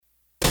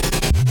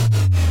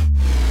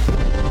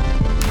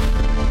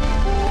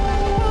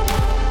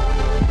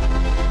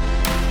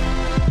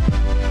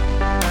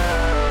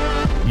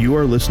You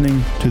are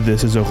listening to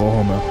This is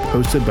Oklahoma,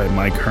 hosted by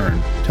Mike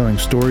Hearn, telling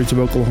stories of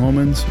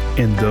Oklahomans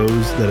and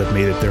those that have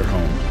made it their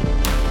home.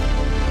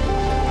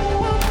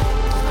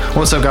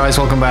 What's up, guys?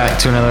 Welcome back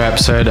to another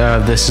episode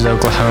of This is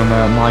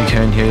Oklahoma. Mike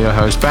Hearn here, your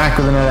host, back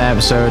with another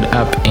episode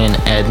up in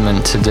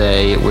Edmond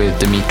today with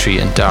Dimitri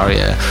and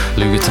Daria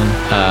Lugatin.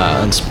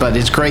 But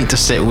it's great to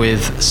sit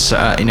with,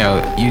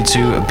 you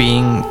two,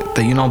 being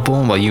that you're not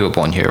born, well, you were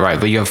born here, right?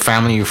 But you have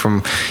family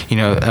from,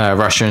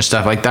 Russia and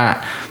stuff like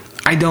that.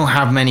 I don't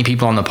have many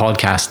people on the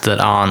podcast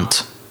that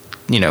aren't,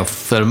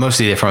 that are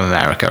mostly they're from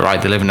America, right?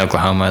 They live in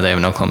Oklahoma, they have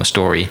an Oklahoma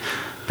story.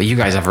 But you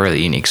guys have a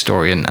really unique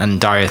story. And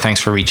Daria,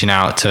 thanks for reaching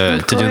out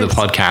to do the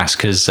podcast,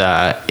 because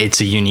it's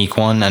a unique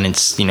one, and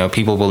it's,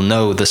 people will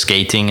know the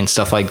skating and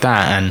stuff like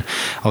that. And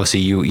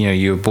obviously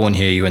you were born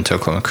here, you went to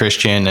Oklahoma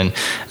Christian, and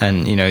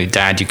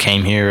Dad, you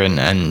came here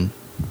and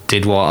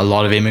did what a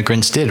lot of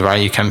immigrants did,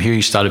 right? You come here,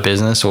 you start a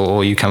business,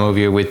 or you come over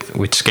here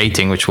with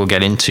skating, which we'll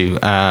get into.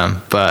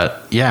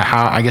 But yeah,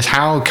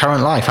 how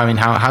current life? I mean,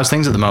 how's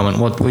things at the moment?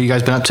 What you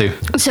guys been up to?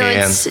 So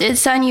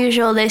it's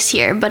unusual this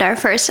year, but our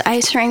first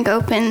ice rink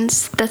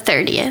opens the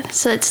 30th,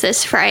 so it's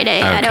this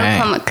Friday at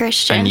Oklahoma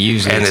Christian. And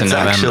it's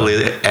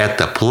actually at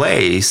the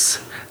place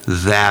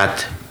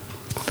that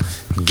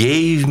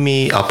gave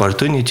me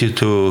opportunity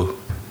to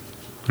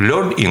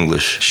learn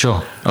English.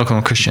 Sure.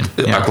 Oklahoma Christian.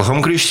 Yeah.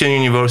 Oklahoma Christian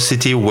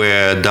University,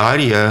 where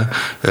Daria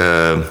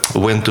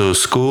went to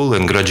school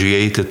and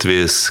graduated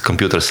with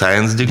computer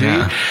science degree.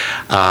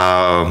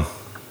 Yeah.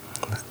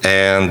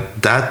 And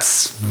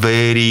that's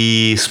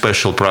very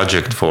special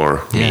project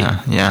for me.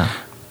 Yeah.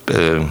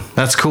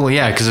 That's cool,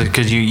 yeah,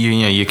 because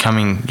you're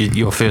coming.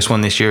 Your first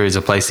one this year is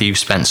a place that you've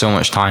spent so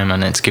much time,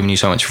 and it's given you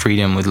so much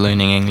freedom with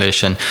learning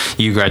English, and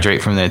you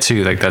graduate from there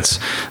too. Like that's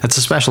a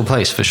special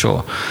place for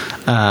sure.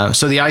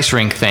 So the ice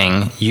rink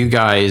thing, you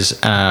guys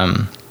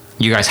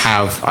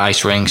have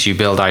ice rinks. You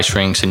build ice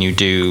rinks, and you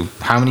do.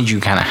 How many do you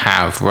kind of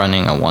have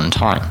running at one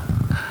time?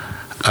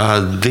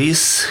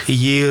 This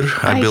year,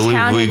 I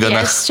believe we're gonna.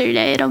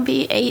 Yesterday, it'll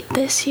be 8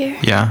 this year.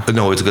 Yeah.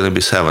 No, it's gonna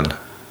be 7.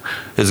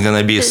 It's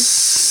gonna be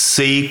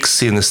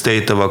 6 in the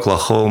state of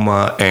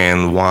Oklahoma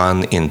and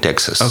 1 in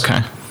Texas.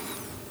 Okay.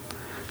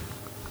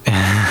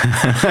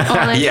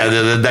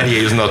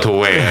 Daria is not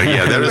aware.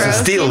 Yeah, there is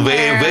still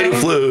very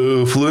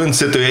fluent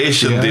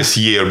situation this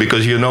year,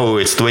 because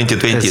it's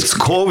 2020. It's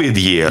COVID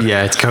year.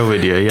 Yeah, it's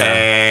COVID year. Yeah,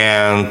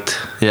 and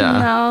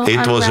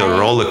it was a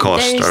roller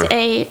coaster. There's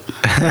 8.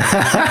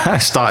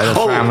 Started a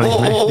family.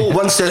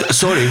 One step.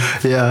 Sorry.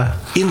 Yeah.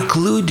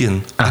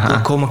 Including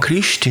Oklahoma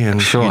Christian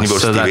University,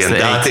 so that's and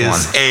that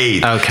is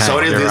 8. Okay.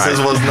 Sorry, this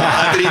was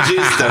not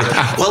registered.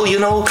 Well,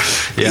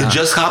 it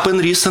just happened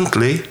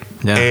recently.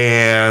 Yeah.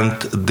 And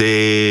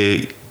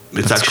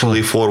it's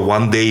actually cool. For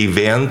one-day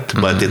event,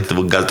 but it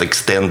got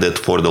extended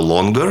for the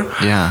longer.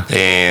 Yeah.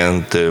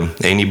 And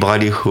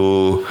anybody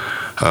who,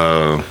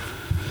 I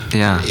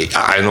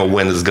don't know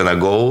when it's gonna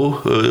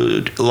go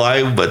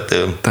live, but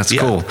that's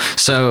cool.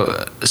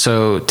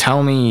 So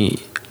tell me,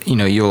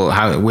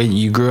 where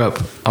you grew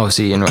up,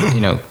 obviously,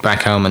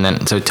 back home, and then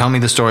tell me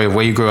the story of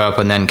where you grew up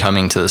and then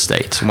coming to the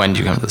States. When did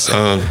you come to the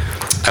States?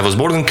 I was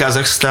born in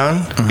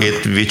Kazakhstan,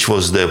 which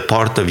was the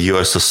part of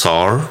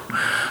USSR,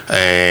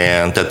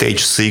 and at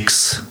age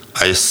 6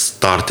 I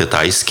started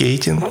ice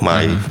skating.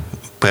 My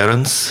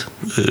parents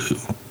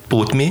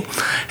put me,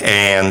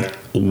 and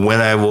when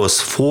I was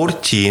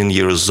 14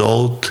 years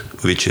old,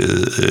 which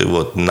is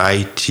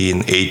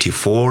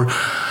 1984,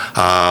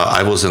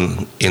 I was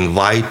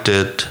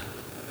invited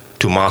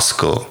to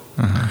Moscow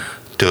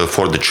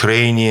for the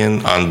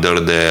training under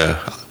the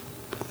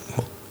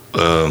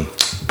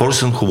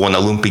person who won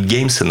Olympic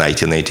Games in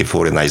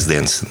 1984 in ice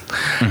dancing.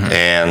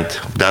 And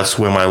that's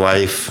where my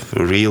life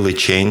really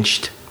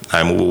changed.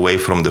 I moved away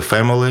from the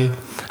family.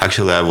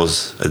 Actually, I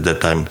was at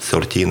that time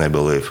 13, I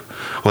believe.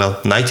 Well,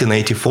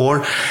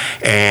 1984,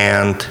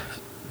 and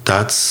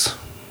that's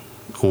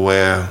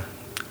where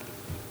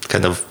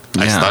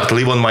I started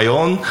living on my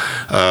own.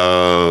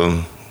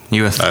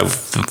 You were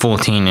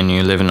 14 and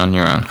you're living on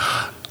your own.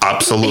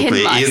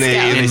 Absolutely, in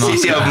the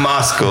city of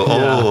Moscow.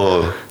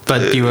 Yeah.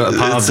 But you were a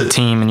part of the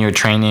team, and you were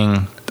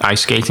training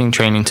ice skating,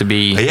 training to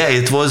be. Yeah,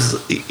 it was.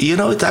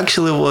 It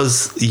actually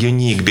was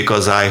unique,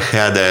 because I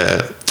had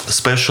a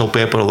special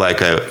paper,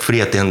 like a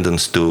free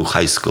attendance to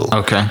high school.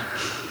 Okay.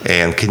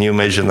 And can you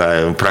imagine?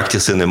 I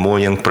practice in the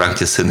morning,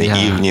 practice in the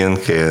evening,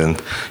 and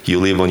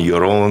you live on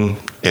your own.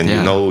 And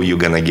you're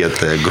gonna get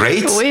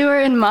grades. We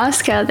were in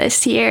Moscow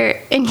this year,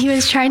 and he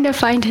was trying to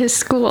find his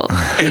school.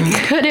 He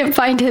couldn't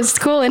find his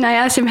school, and I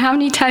asked him, how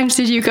many times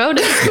did you go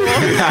to school?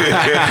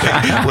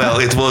 Well,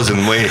 it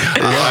wasn't way.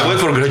 I went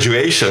for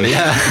graduation.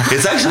 Yeah.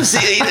 It's actually,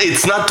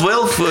 it's not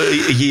 12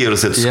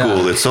 years at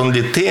school. It's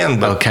only 10,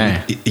 but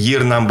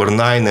year number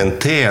 9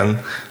 and 10,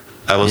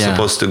 I was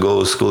supposed to go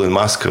to school in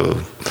Moscow.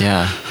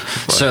 Yeah.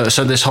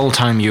 So this whole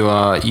time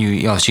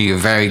you're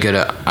very good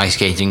at ice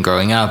skating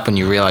growing up, and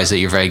you realize that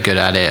you're very good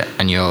at it,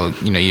 and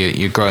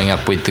you're growing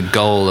up with the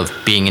goal of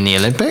being in the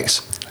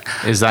Olympics.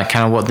 Is that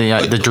kind of what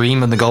the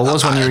dream and the goal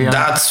was when you were young?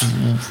 That's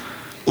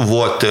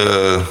what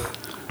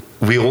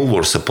we all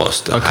were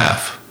supposed to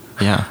have.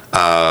 Yeah.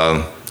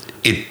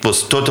 It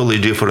was totally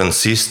different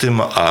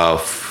system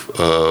of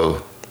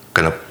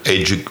kind of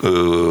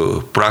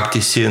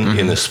practicing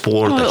in a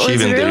sport,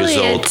 achieving the result. It was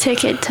really a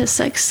ticket to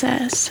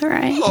success,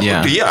 right?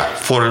 Yeah,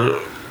 for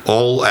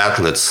all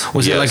athletes.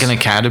 Was it like an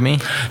academy?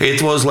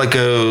 It was like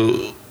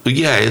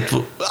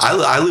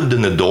I lived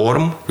in a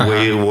dorm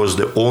where it was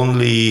the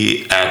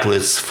only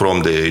athletes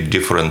from the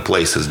different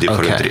places,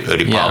 different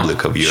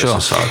republic of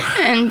USSR. Sure.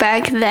 And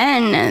back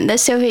then, the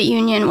Soviet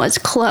Union was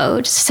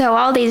closed, so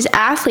all these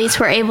athletes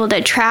were able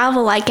to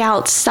travel like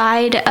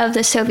outside of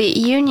the Soviet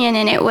Union,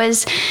 and it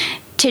was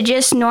to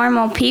just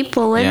normal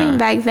people living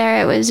back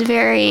there. It was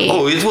very.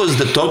 It was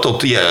the total.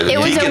 It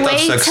was a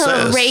way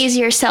to raise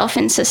yourself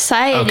in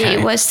society.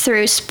 Was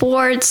through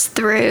sports,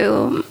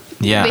 through.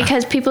 Yeah.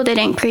 Because people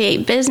didn't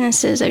create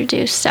businesses or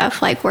do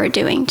stuff like we're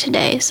doing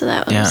today. So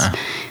that was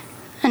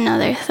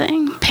another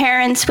thing.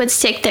 Parents would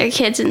stick their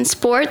kids in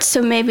sports,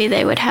 so maybe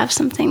they would have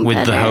something with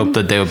better. The hope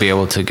that they would be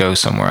able to go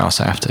somewhere else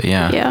after.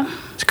 Yeah. Yeah.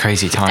 It's a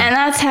crazy time. And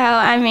that's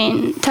how,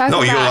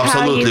 No, you're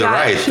absolutely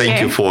right.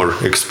 Thank you for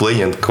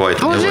explaining quite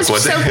well. Just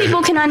so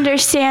people can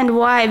understand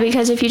why,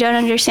 because if you don't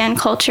understand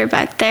culture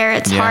back there,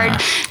 it's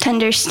hard to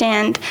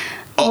understand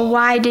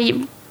why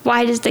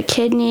does the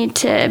kid need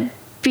to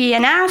be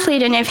an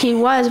athlete, and if he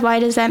was, why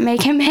does that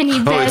make him any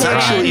better? It's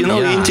actually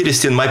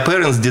interesting. My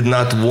parents did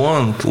not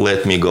want to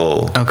let me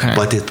go,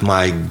 but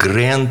my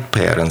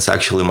grandparents,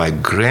 actually my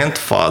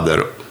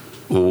grandfather,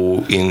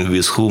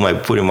 with whom I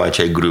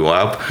grew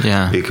up,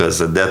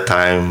 because at that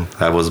time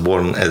I was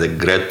born at a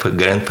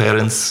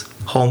grandparents'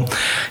 home.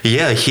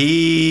 Yeah,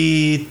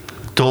 he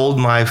told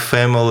my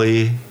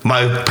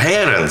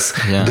parents,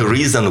 the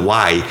reason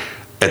why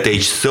at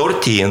age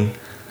 13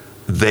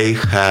 they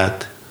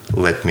had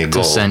let me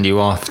go. To send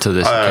you off to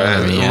this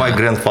academy. My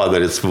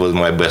grandfather was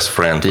my best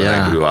friend when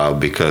I grew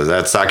up, because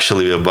that's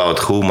actually about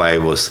whom I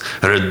was.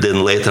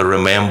 Then later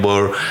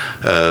remember,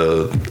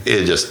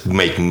 it just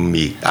made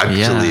me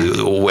actually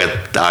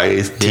wet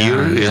eyes,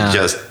 tear. It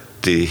just,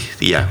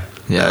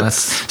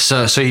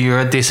 So you're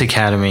at this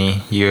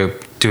academy. You're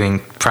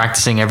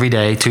practicing every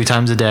day, 2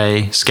 times a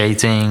day,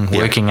 skating,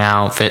 working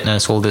out,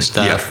 fitness, all this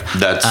stuff. Yeah,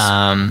 that's.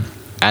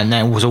 And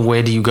then, so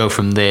where do you go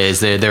from there? Is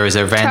there is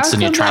events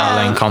and you're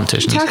traveling,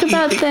 competitions? Talk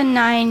about the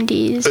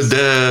 90s.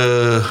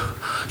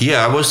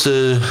 I was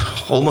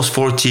almost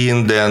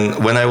 14 then.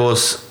 When I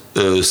was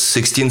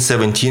 16,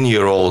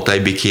 17-year-old, I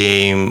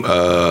became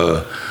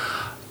a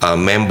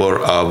member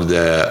of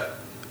the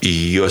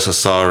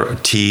USSR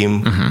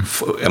team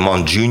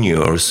among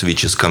juniors,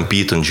 which is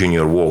compete on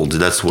Junior Worlds.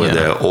 That's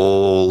where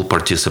all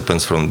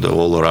participants from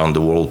all around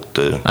the world.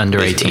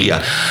 Under 18.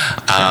 Yeah.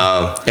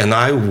 And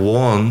I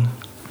won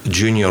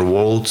Junior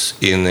Worlds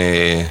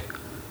it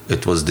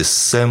was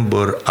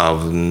December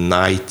of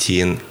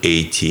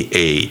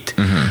 1988.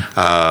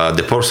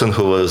 The person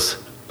who was,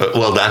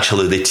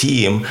 actually the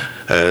team,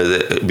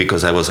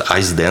 because I was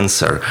ice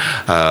dancer,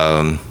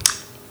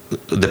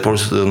 the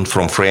person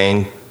from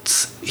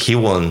France, he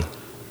won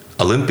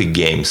Olympic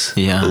Games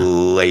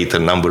later,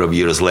 number of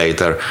years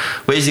later.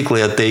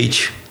 Basically at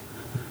age,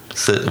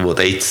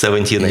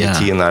 17,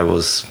 18, I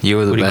was... You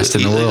were the best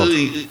in the world.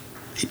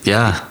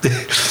 Yeah,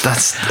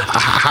 that's to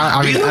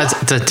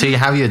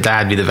have your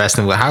dad be the best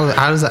in the world. How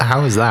is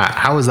that?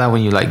 How is that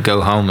when you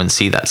go home and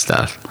see that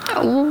stuff?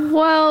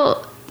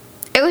 Well,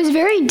 it was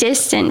very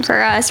distant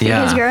for us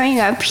because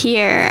growing up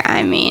here,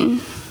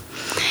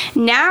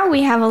 now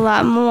we have a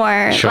lot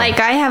more. Sure. Like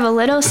I have a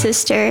little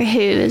sister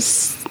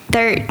who's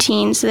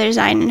 13, so there's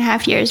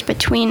 9.5 years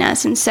between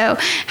us, and so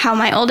how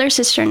my older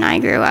sister and I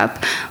grew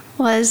up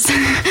was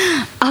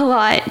a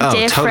lot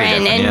different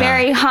totally and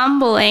very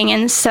humbling.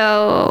 And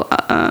so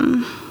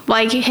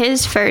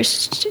his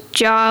first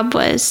job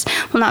was,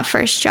 not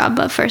first job,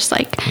 but first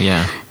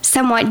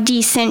somewhat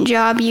decent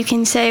job, you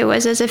can say,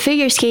 was as a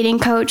figure skating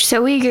coach.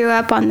 So we grew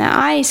up on the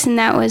ice, and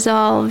that was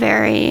all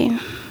very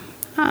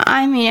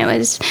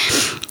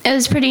it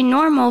was pretty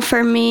normal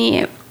for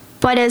me.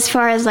 But as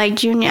far as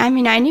junior,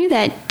 I knew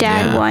that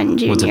Dad won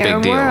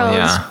Junior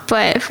Worlds,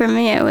 but for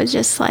me it was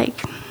just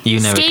you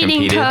never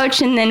skating competed.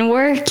 Coach and then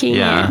working.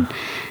 Yeah.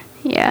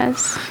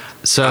 Yes.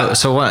 So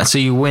what? So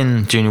you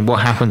win Junior.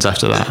 What happens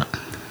after that?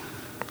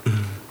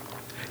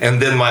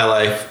 And then my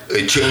life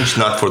changed,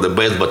 not for the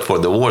best, but for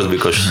the worse,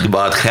 because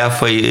about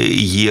half a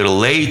year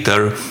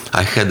later,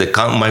 I had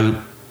my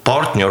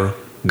partner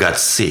got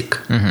sick.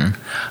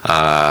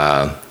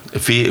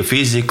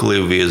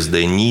 Physically, with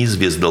the knees,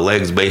 with the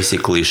legs,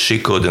 basically, she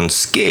couldn't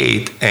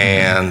skate,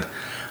 and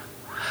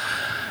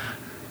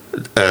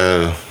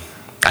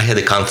I had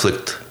a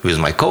conflict with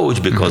my coach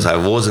because I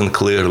wasn't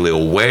clearly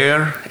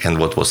aware and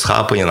what was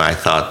happening. I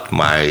thought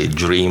my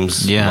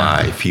dreams,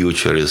 my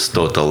future is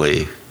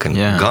totally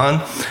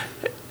gone.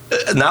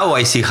 now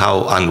I see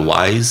how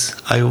unwise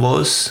I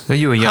was.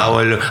 You were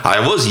young. I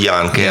was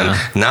young, and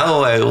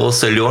now I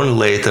also learned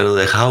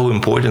later how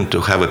important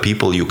to have a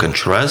people you can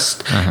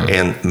trust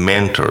and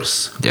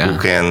mentors who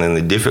can, in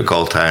a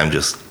difficult time,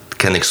 just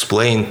can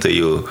explain to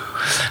you.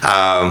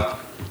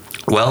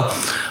 Well,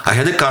 I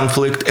had a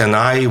conflict, and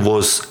I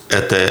was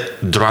at a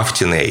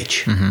drafting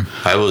age.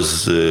 I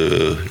was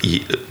a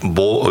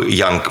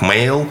young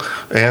male,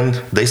 and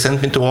they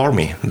sent me to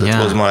army. That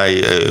was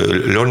my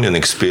learning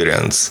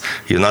experience.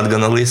 You're not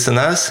gonna listen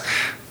us?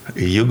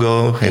 You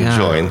go and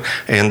join.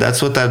 And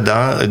that's what I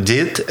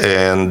did.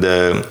 And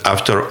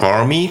after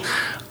army,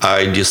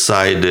 I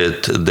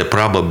decided the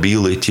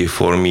probability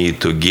for me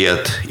to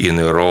get in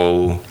a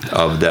row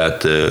of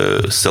that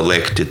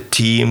selected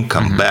team,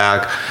 come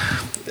back,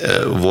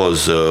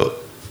 was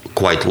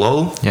quite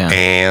low,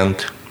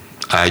 and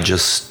I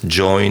just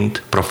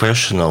joined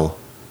professional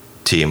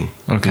team.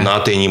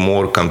 Not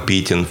anymore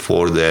competing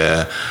for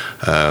the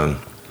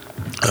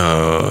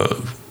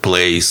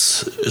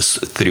place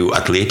through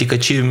athletic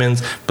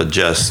achievements, but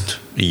just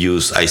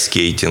use ice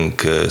skating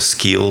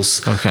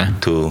skills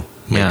to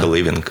make a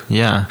living.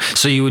 Yeah.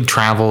 So you would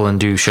travel and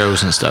do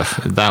shows and stuff.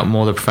 That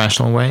more the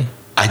professional way?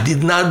 I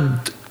did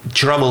not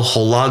travel a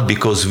whole lot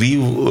because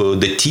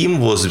the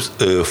team was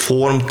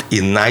formed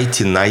in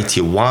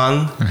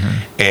 1991,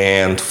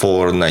 and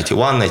for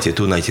 91,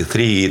 92,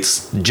 93,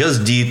 it's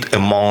just did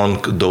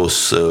among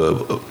those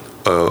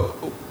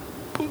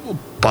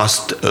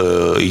past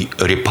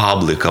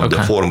republic of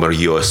the former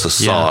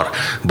USSR.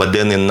 But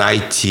then in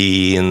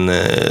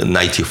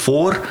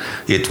 1994,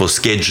 it was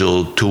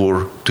scheduled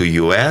tour to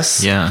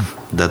US.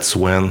 That's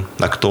when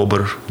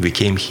October we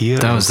came here.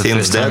 That was the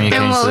first time you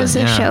came. And what was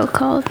the show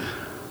called?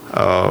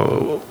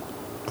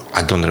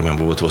 I don't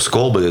remember what it was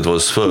called, but it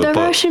was the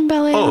Russian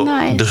Ballet on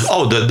Ice. The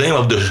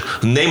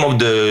name of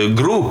the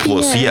group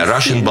was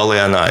Russian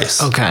Ballet on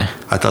Ice. Okay,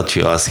 I thought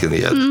you were asking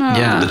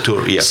the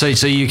tour. Yeah.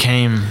 So you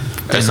came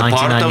as in a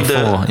part of the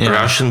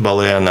 1994. Russian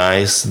Ballet on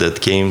Ice that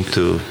came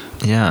to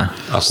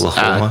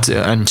Oklahoma.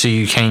 And so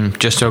you came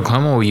just to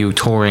Oklahoma, or were you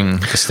touring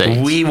the States?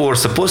 We were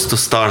supposed to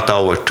start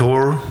our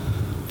tour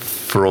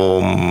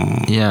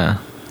from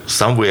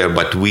somewhere,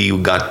 but we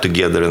got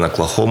together in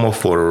Oklahoma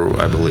for,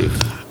 I believe,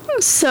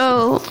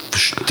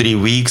 3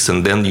 weeks,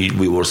 and then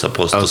we were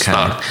supposed to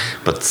start.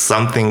 But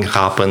something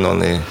happened on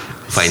the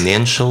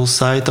financial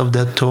side of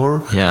that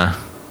tour.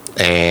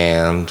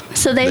 And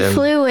so they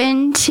flew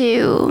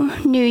into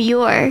New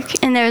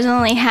York, and there was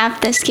only half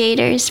the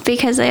skaters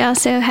because they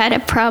also had a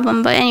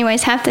problem. But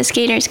anyways, half the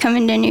skaters come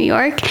into New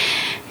York.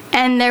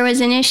 And there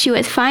was an issue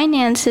with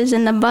finances,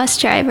 and the bus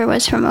driver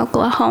was from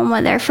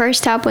Oklahoma. Their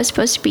first stop was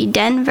supposed to be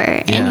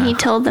Denver, and he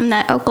told them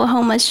that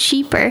Oklahoma's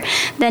cheaper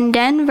than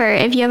Denver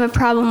if you have a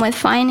problem with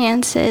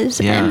finances.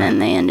 And then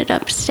they ended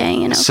up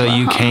staying in Oklahoma. So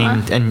you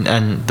came,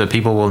 and the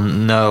people will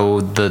know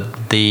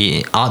that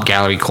the art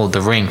gallery called The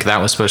Rink, that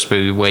was supposed to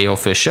be where your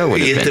first show would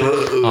have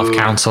been, off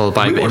council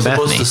by we were Bethany.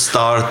 Supposed to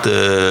start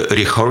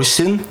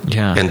rehearsing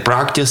and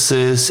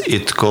practices.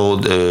 It's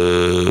called...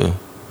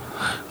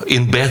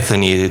 in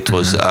Bethany, it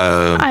was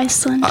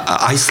Iceland.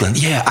 Iceland,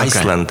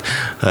 Iceland.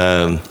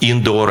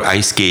 Indoor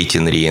ice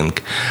skating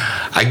rink.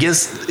 I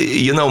guess,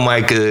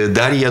 Mike,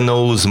 Daria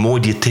knows more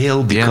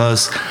detail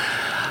because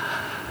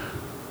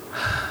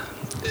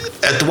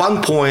at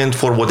one point,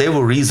 for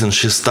whatever reason,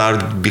 she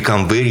started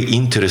become very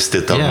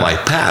interested in my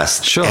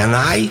past. Sure. And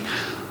I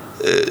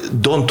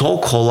don't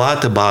talk a whole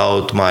lot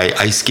about my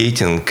ice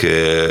skating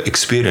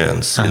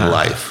experience in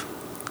life.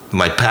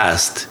 My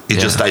past.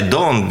 It's just I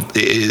don't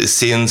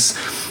since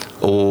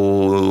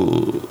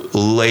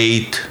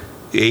late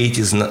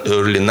 80s,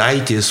 early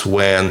 90s,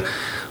 when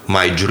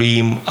my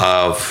dream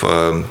of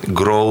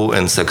grow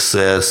and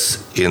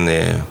success in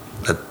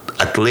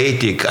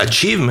athletic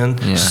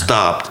achievement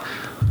stopped.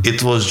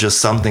 It was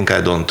just something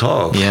I don't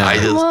talk.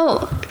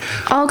 Well,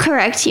 I'll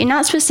correct you.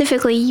 Not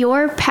specifically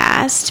your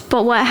past,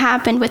 but what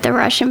happened with the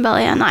Russian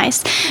Ballet on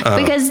Ice.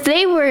 Because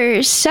they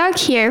were stuck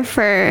here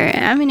for,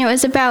 it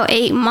was about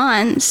 8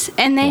 months,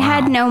 and they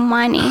had no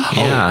money.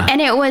 And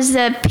it was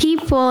the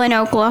people in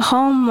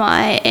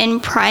Oklahoma,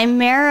 and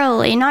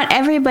primarily, not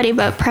everybody,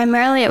 but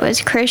primarily it was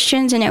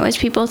Christians, and it was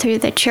people through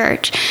the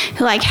church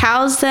who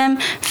housed them,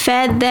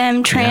 fed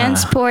them,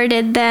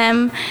 transported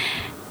them.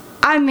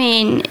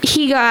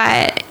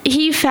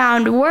 He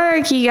found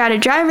work, he got a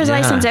driver's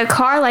license, a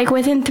car,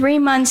 within 3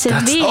 months of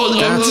being in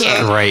here.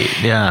 That's great,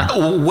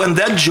 When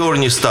that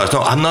journey starts,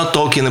 I'm not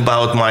talking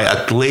about my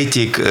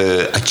athletic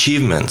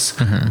achievements,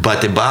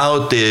 but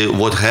about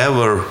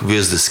whatever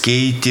with the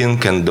skating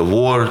and the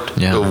work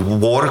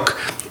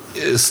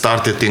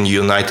started in the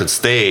United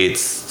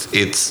States.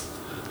 It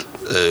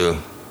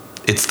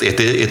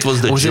was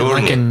the was journey. Was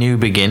it like a new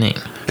beginning?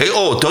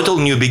 Total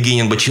new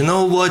beginning. But you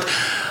know what?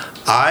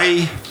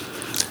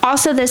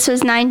 Also, this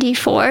was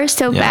 94,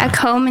 so back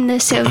home in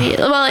the Soviet...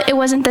 Well, it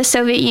wasn't the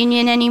Soviet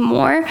Union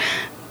anymore,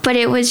 but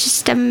it was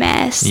just a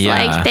mess.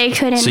 They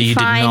couldn't find... So you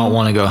did not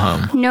want to go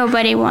home?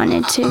 Nobody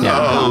wanted to go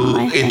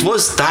home. It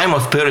was time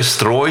of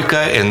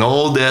perestroika, and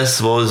all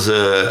this was...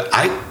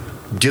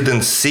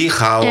 didn't see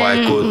how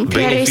I could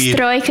benefit.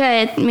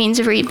 Perestroika, it means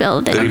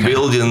rebuilding.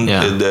 Rebuilding,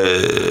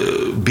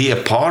 be a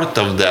part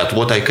of that,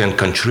 what I can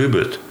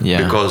contribute. Yeah.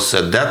 Because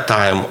at that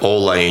time,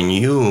 all I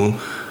knew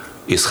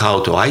is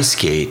how to ice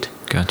skate.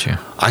 Gotcha.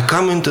 I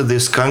come into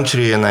this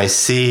country and I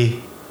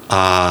see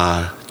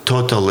a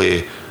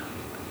totally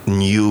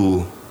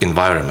new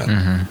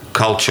environment,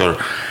 culture.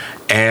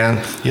 And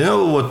you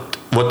know what?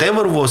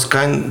 Whatever was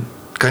kind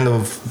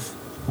of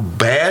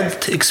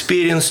bad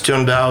experience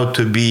turned out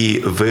to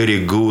be a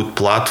very good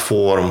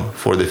platform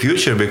for the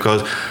future,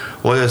 because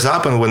what has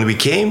happened when we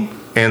came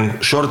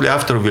and shortly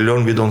after we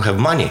learned we don't have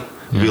money.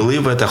 We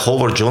live at a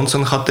Howard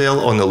Johnson Hotel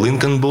on the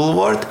Lincoln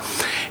Boulevard,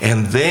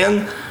 and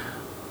then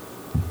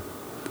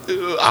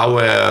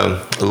our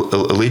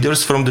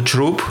leaders from the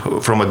troupe,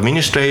 from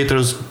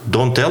administrators,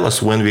 don't tell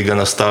us when we're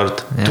gonna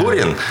start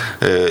touring,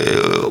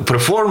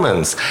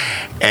 performance.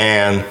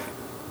 And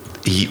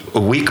a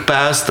week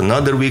passed,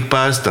 another week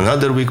passed,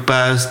 another week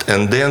passed,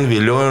 and then we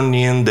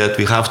learning that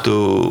we have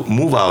to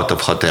move out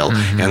of hotel.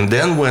 And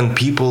then when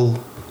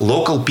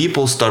local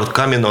people start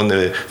coming on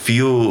a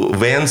few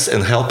vans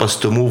and help us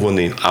to move on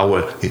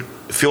our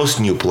first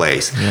new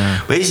place.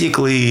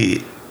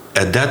 Basically,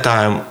 at that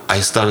time, I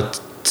started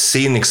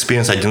seeing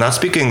experience. I did not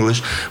speak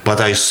English, but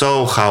I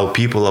saw how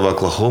people of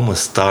Oklahoma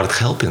start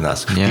helping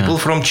us. People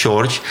from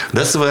church.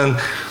 That's when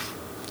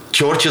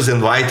churches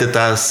invited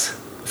us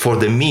for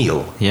the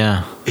meal.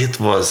 Yeah. It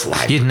was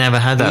like... You'd never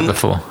had that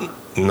before?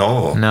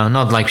 No. No,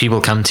 not like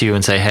people come to you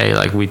and say, hey,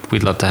 like,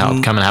 we'd love to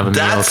help. Come and have a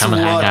meal. Come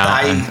and hang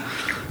out. I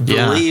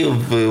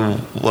believe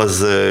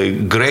was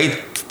great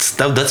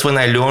stuff. That's when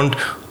I learned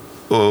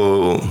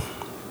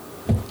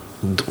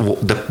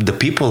the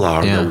people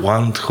are the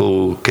ones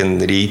who can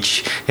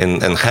reach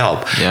and help.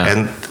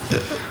 And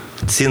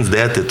since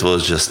that, it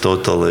was just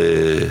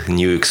totally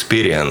new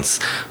experience.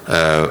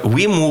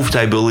 We moved,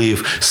 I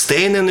believe,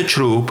 staying in the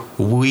troupe,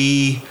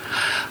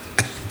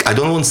 I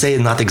don't want to say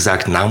not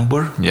exact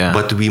number,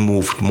 but we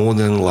moved more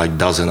than like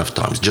dozen of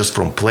times, just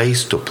from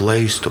place to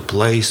place to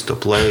place to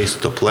place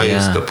to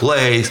place to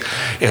place.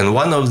 And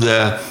one of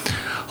the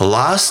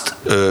last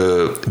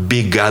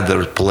big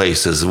gathered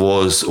places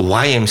was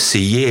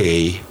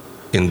YMCA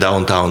in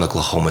downtown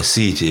Oklahoma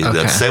City.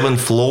 That 7th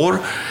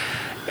floor,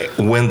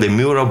 when the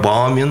Murrah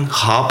bombing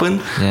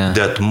happened,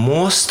 that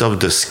most of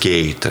the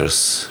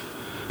skaters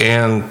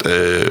and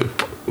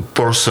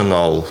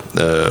personnel,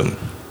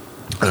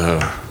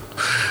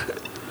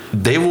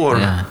 they were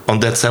on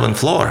that 7th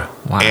floor.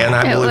 Wow. And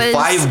I believe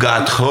 5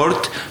 got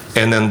hurt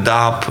and ended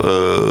up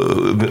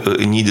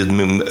needed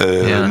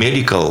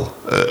medical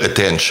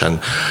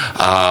attention.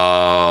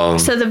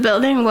 So the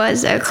building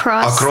was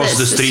across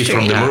the street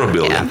from the Murrah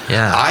building.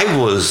 I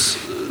was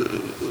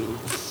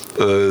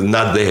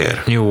not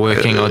there. You were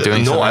working or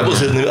doing something? No, I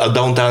was in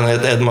downtown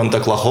at Edmond,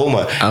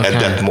 Oklahoma at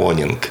that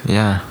morning.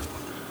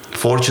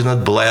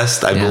 Fortunate,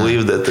 blessed. I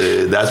believe that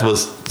that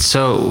was...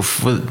 So,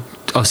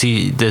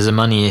 obviously, there's a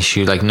money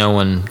issue. Like,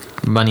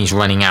 money's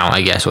running out,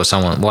 I guess, or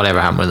whatever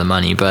happened with the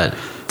money. But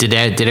did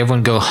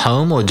everyone go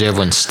home or did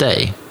everyone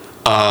stay?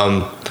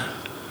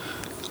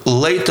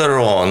 Later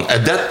on,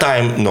 at that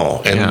time,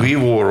 no. And we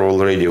were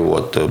already,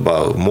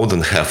 about more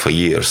than half a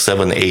year,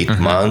 7-8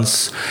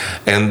 months.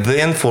 And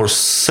then for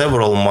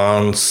several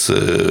months,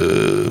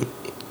 the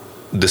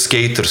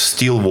skaters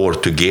still were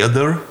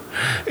together.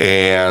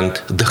 And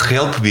the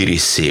help we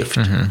received,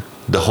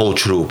 the whole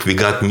troupe, we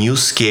got new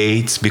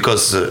skates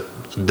because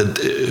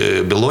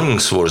the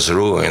belongings was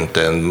ruined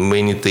and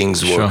many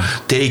things were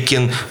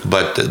taken,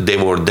 but they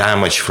were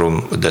damaged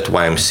from that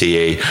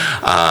YMCA.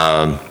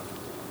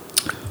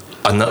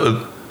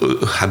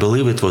 I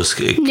believe it was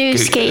new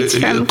skates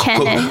from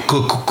Kenneth.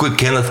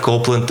 Kenneth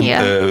Copeland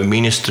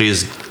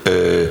Ministries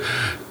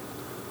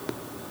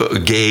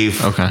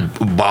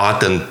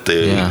bought and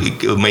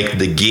make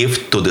the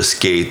gift to the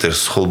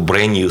skaters, whole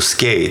brand new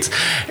skates.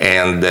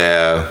 And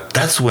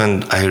that's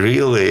when I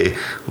really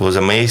was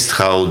amazed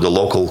how the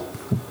local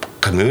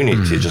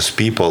community, just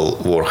people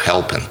were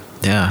helping.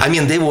 I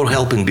mean, they were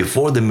helping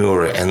before the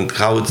Murrah and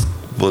how it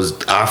was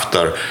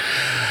after.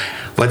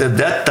 But at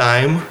that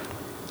time,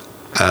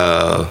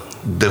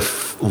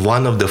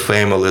 one of the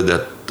family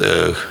that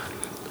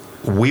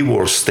we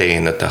were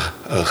staying at a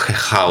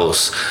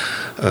house,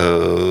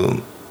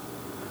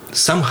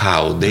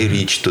 somehow they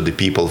reached to the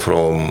people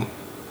from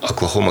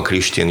Oklahoma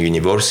Christian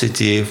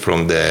University,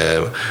 from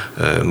the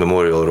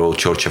Memorial Road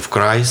Church of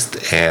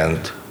Christ,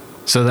 and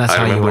so that's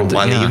how remember you went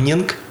one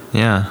evening.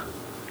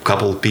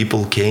 Couple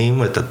people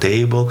came at the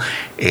table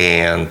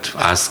and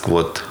asked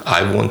what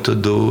I want to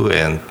do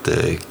and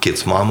the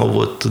kid's mama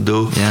what to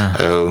do.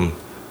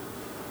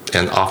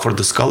 And offered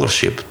the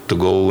scholarship to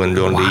go and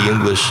learn the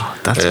English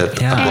at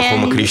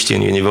Oklahoma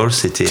Christian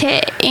University.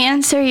 To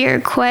answer your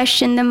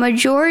question, the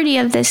majority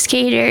of the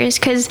skaters,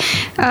 because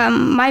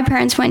my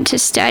parents went to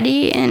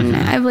study, and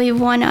I believe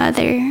one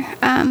other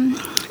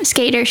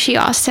skater, she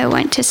also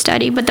went to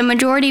study, but the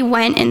majority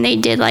went and they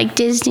did like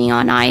Disney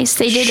on Ice.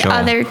 They did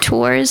other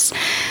tours.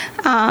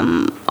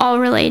 all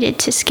related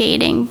to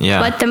skating. Yeah.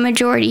 But the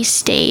majority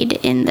stayed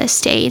in the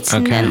States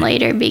and then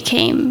later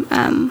became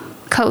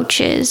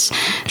coaches.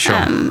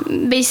 Sure.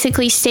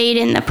 Basically stayed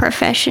in the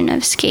profession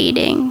of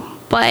skating.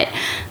 But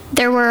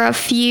there were a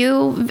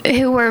few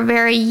who were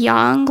very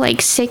young,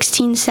 like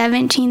 16,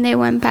 17, they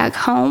went back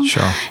home.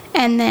 Sure.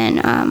 And then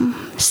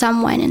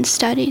some went and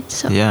studied.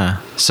 So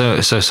yeah.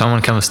 So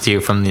someone comes to you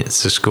from the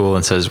school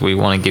and says, we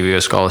want to give you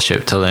a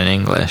scholarship to learn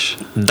English.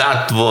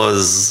 That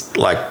was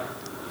like,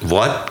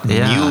 what?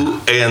 Yeah.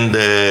 New and...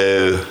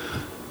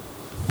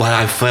 but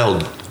I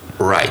felt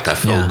right. I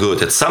felt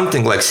good. It's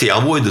something like, see, I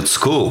avoided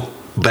school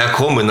back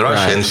home in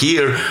Russia. And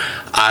here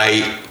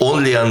I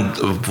only,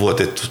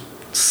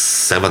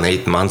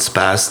 7-8 months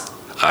passed,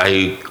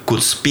 I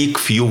could speak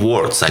few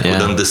words. I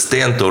could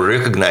understand or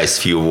recognize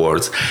few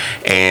words.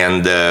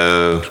 And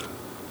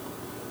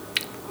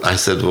I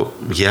said, well,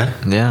 yeah.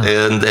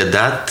 And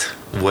that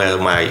where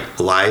my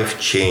life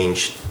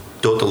changed,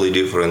 totally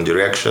different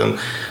direction.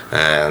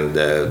 And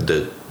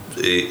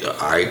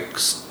I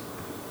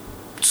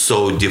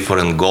saw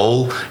different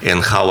goal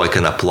and how I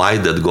can apply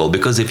that goal.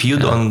 Because if you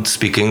don't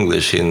speak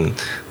English in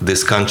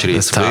this country,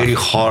 it's very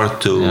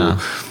hard to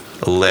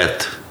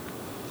let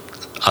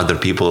other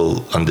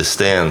people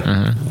understand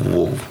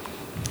what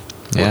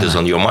is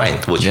on your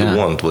mind, what you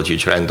want, what you're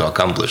trying to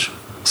accomplish.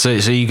 So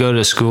you go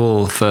to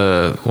school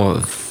for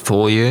what,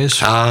 4 years?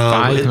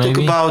 5 it maybe?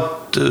 took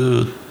about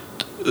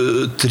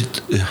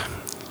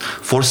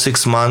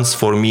 4-6 months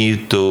for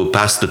me to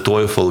pass the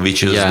TOEFL,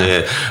 which is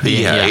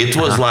it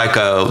was like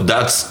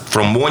that's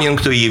from morning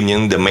to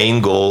evening the main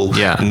goal.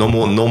 No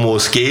more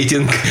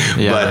skating,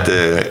 but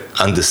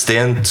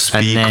understand,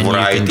 speak, and then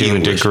write you can do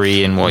English. a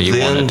degree in what you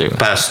want to do. Then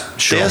pass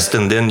test,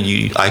 and then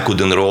I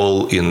could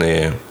enroll in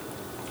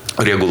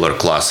regular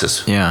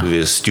classes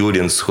with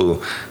students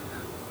who.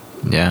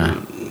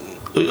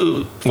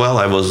 Well,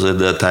 I was at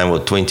that time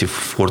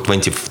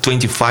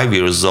 25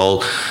 years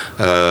old,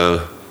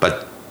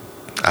 but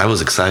I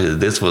was excited.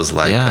 This was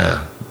like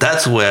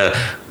that's where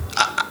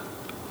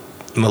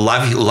my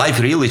life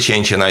really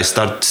changed, and I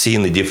start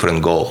seeing the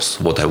different goals,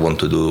 what I want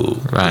to do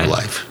in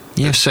life.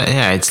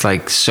 It's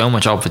like so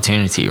much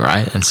opportunity,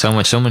 right? And so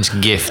much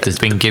gift that's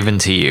been given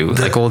to you.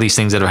 Like all these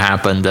things that have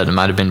happened that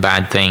might have been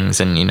bad things,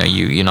 and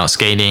you're not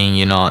skating,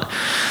 you're not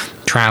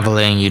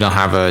traveling, you don't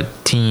have a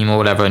team or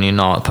whatever, and you're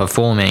not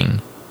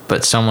performing,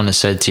 but someone has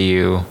said to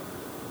you,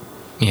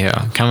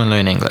 come and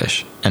learn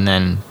English. And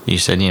then you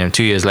said,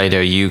 2 years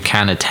later, you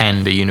can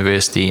attend a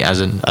university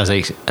as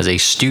a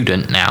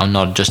student now,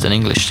 not just an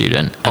English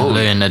student, and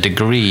learn a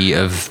degree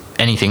of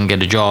anything,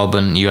 get a job,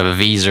 and you have a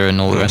visa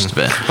and all the rest of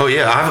it. Oh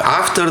yeah,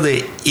 after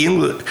the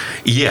English,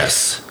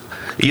 yes.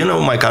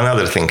 Mike,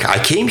 another thing, I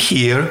came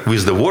here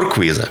with the work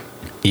visa.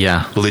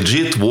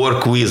 Legit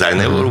work visa. I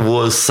never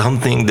was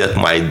something that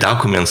my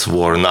documents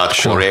were not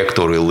correct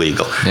or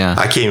illegal.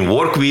 I came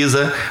work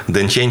visa,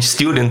 then changed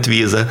student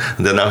visa,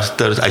 then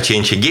after I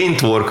changed again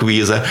to work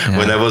visa.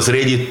 When I was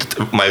ready,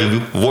 my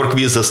work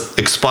visa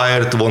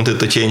expired, wanted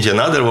to change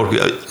another work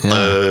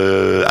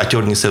visa.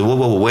 Attorney said,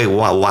 whoa, wait,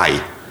 why?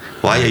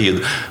 Why are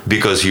you?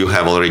 Because you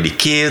have already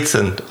kids,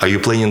 and are you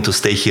planning to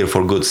stay here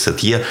for good? I said,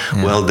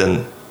 well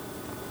then.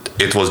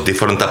 It was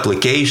different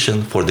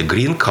application for the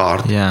green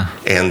card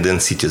and then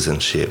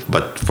citizenship.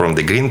 But from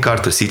the green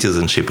card to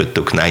citizenship, it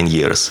took 9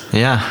 years.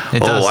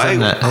 It does,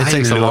 it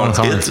takes a long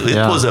time.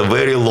 It was a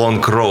very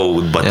long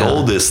road, but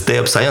all the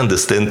steps, I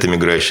understand the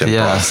immigration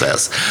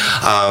process.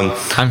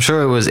 I'm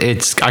sure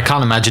I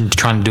can't imagine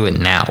trying to do it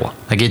now.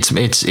 Like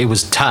it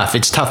was tough.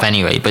 It's tough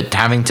anyway, but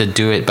having to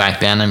do it back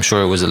then, I'm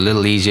sure it was a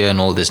little easier,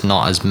 and all this,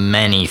 not as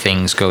many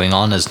things going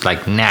on as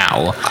like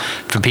now.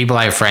 For people,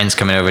 I have friends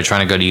coming over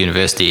trying to go to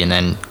university and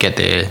then get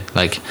there.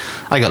 Like,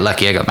 I got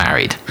lucky, I got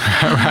married,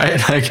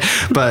 right?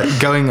 But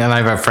and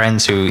I've had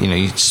friends who,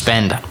 you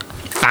spend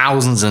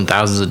thousands and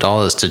thousands of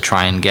dollars to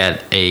try and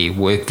get a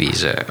work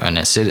visa, and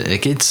it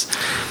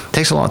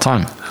takes a lot of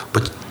time.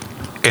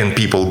 And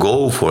people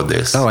go for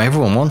this. Oh,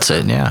 everyone wants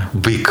it,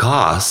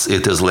 because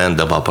it is land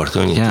of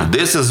opportunity.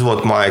 This is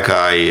what, Mike,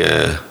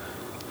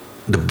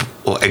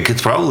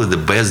 it's probably the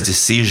best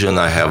decision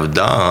I have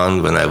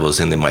done when I was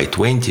in my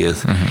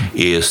 20th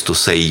is to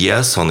say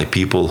yes on the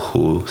people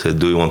who said,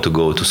 do you want to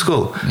go to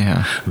school?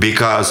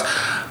 Because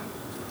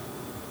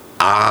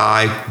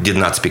I did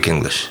not speak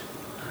English.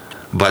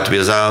 But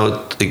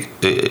without,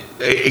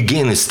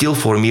 again, it's still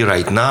for me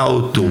right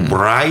now to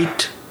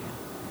write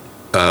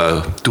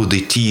to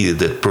the T,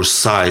 the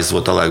precise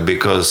what I like,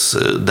 because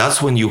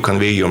that's when you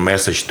convey your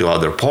message to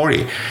other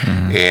party.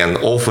 And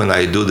often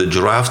I do the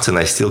drafts, and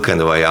I still kind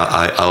of I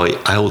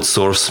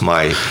outsource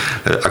my.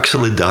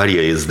 Actually,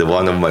 Daria is the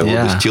one of my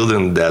oldest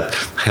children that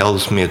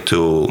helps me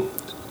to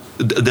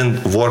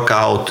then work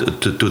out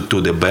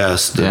to the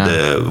best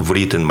the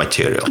written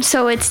material.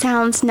 So it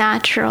sounds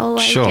natural,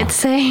 like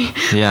it's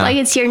like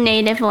it's your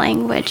native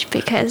language,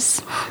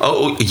 because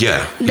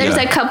there's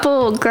a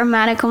couple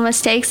grammatical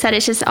mistakes that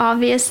it's just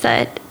obvious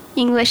that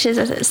English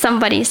is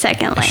somebody's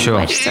second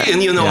language. Sure. So. And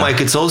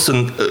Mike, it's also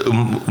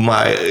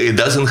it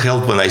doesn't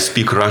help when I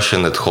speak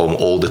Russian at home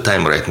all the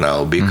time right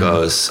now,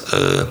 because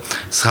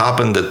it's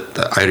happened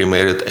that I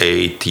remarried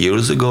 8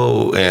 years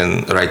ago,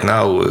 and right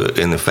now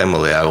in the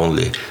family I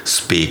only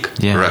speak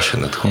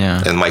Russian at home.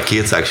 And my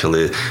kids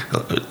actually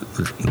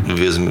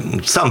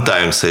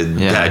sometimes say,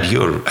 "Dad,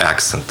 your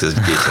accent is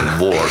getting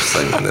worse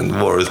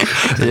and worse."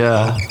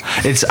 Yeah,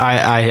 it's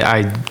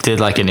I did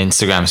like an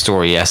Instagram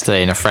story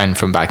yesterday, and a friend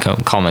from back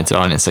home commented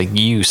on it. It's like,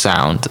 you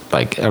sound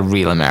like a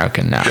real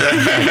American now.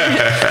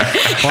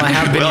 Well, I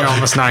have been here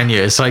almost 9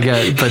 years, so I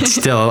get, but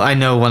still, I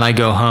know when I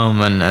go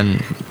home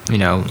and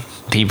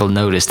people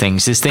notice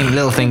things. There's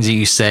little things that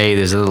you say.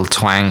 There's a little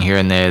twang here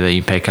and there that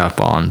you pick up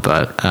on.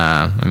 But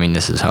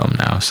this is home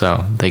now,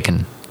 so they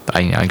can.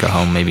 I go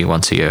home maybe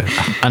once a year.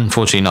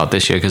 Unfortunately, not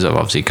this year because of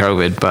obviously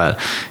COVID. But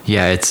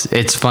yeah,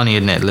 it's funny,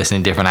 isn't it?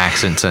 Listening to different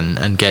accents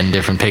and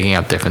picking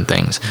up different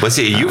things. But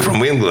see, you're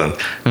from England.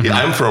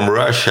 I'm from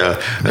Russia,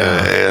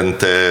 and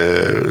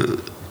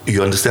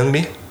you understand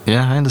me?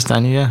 Yeah, I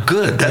understand you. Yeah,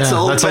 good. That's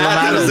all. That's all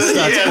that matters.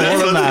 That's all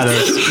that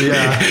matters.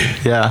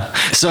 Yeah.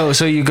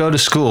 So you go to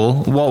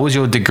school. What was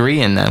your degree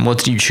in then? What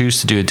did you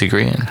choose to do a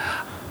degree in?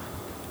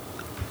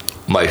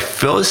 My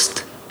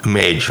first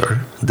major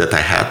that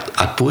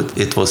I put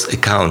it was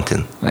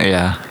accounting.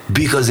 Yeah,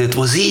 because it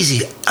was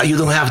easy. You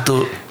don't have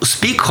to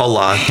speak a whole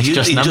lot. It's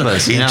just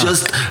numbers.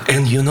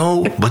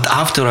 But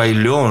after I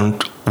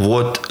learned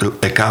what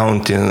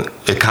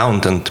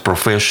accountant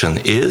profession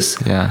is,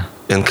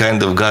 and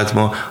kind of got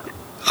more.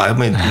 I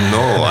mean,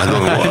 no, I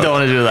don't want. I don't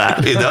want to do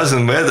that. It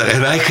doesn't matter.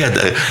 And I had,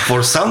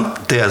 for some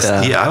tests,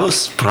 I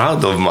was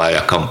proud of my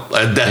at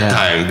that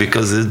time,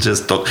 because it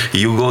just,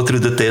 you go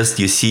through the test,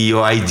 you see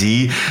your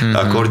ID,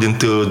 according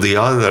to the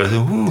other,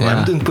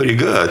 I'm doing pretty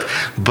good.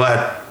 But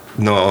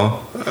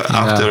no,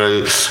 after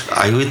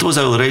it was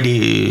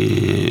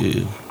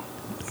already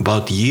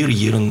about year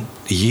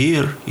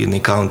in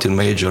accounting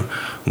major.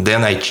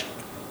 Then I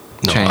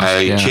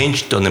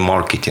changed on the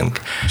marketing.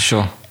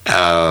 Sure.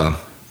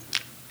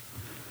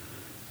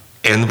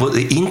 And what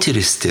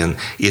interesting,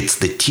 it's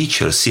the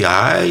teachers. See,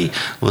 I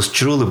was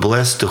truly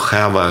blessed to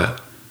have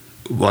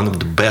one of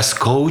the best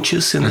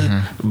coaches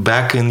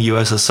back in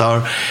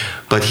USSR.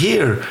 But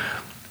here,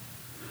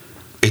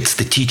 it's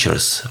the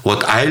teachers.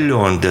 What I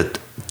learned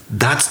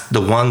that's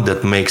the one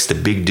that makes the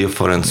big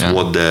difference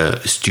what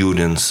the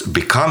students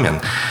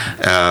becoming.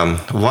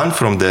 One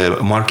from the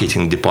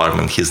marketing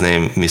department, his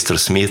name Mr.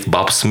 Smith,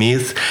 Bob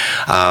Smith.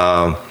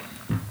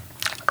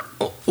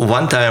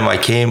 One time I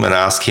came and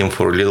asked him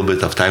for a little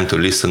bit of time to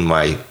listen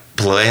my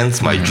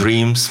plans, my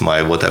dreams,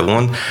 what I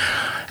want.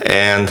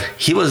 And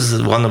he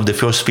was one of the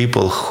first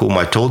people whom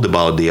I told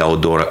about the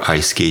outdoor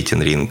ice skating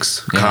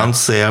rinks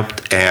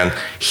concept. And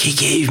he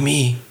gave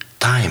me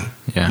time,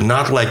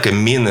 not like a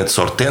minutes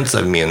or tens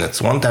of minutes.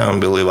 One time I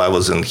believe I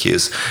was in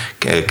his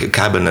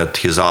cabinet,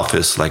 his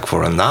office, like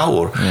for an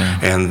hour.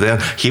 And then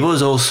he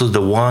was also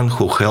the one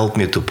who helped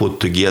me to put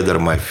together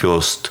my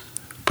first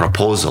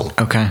proposal.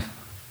 Okay.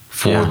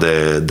 For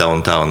the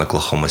downtown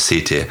Oklahoma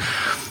City.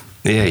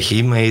 Yeah,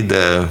 he made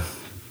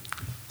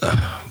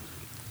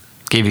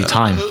gave you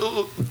time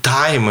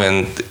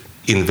and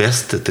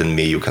invested in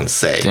me, you can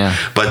say. Yeah.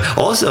 But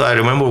also I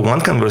remember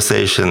one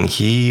conversation,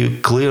 he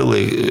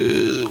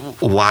clearly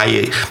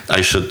why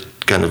I should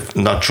kind of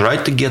not try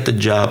to get a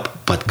job,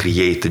 but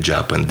create a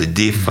job, and the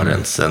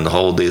difference and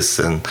all this.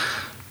 And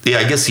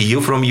I guess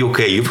you from UK,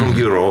 you from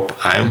Europe.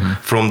 I'm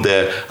from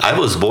I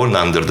was born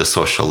under the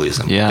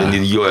socialism in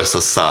the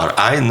USSR.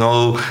 I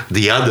know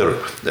the other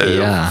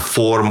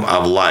form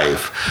of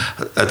life.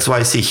 That's why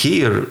I see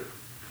here,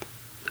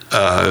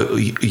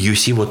 you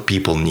see what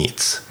people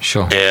needs.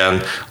 Sure.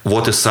 And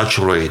what is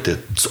saturated,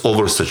 it's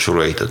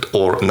oversaturated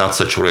or not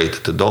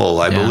saturated at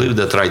all. I believe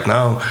that right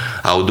now,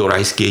 outdoor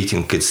ice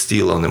skating is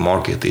still on the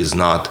market, is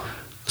not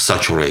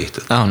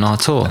saturated. Oh, not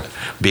at all.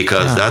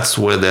 Because that's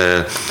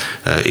where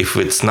if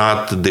it's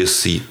not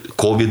this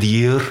COVID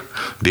year,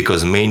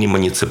 because many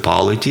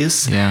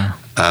municipalities,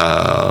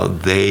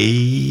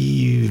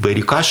 they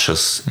very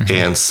cautious,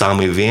 and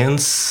some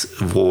events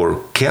were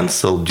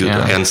canceled due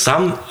to, and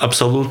some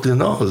absolutely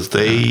no.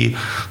 They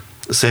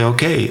say,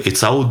 okay,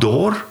 it's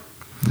outdoor.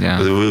 Yeah.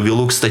 We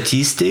look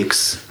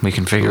statistics. We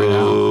can figure it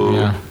out.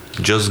 Yeah.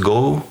 Just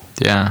go.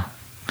 Yeah.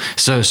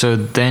 So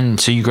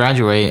you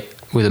graduate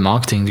with a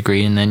marketing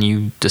degree, and then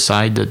you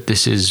decide that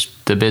this is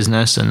the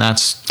business, and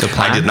that's the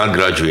plan? I did not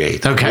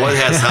graduate. Okay. What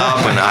has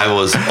happened, I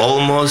was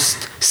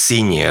almost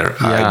senior.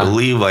 I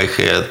believe I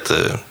had,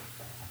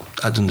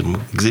 I don't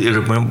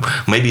remember,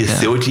 maybe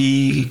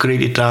 30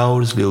 credit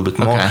hours, a little bit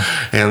more. Okay.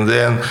 And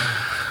then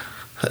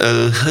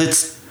it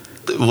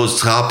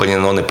was happening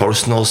on a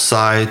personal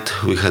side.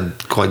 We had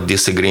quite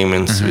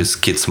disagreements with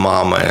kids'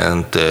 mom,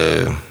 and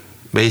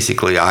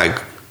basically I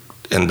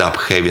end up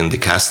having the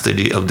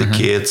custody of the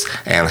kids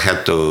and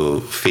had to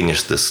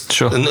finish this.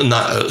 Sure.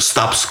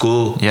 Stop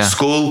school,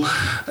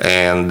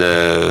 and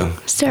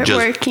start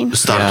working.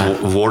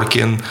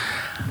 Working.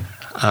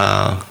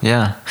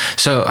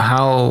 So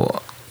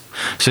how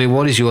So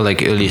what is your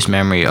like earliest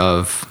memory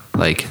of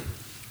like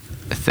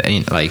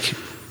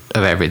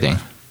of everything?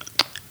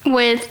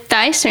 With the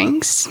ice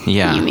rinks,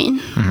 yeah, you mean?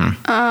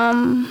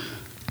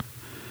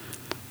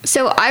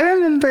 So I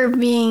remember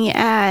being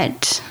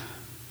at,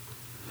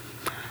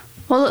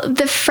 well,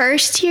 the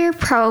first year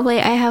probably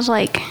I have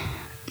like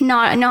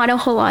not a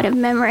whole lot of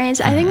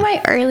memories. I think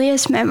my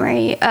earliest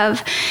memory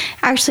of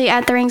actually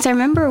at the rinks, I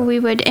remember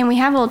we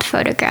have old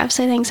photographs.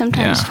 I think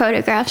sometimes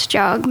photographs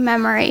jog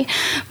memory.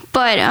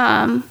 But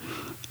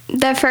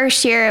the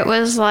first year it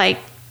was like,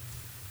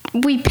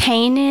 we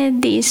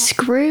painted these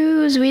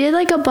screws. We did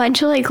like a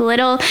bunch of like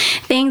little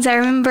things. I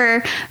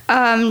remember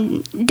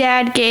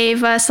Dad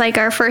gave us like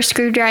our first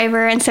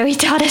screwdriver, and so he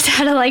taught us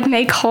how to like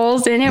make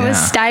holes in it with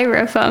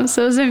styrofoam.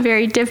 So it wasn't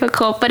very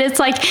difficult, but it's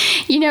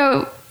like, you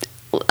know,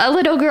 a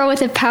little girl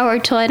with a power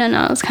tool. I don't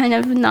know. It's kind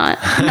of not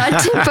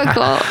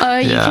typical,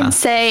 you can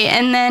say.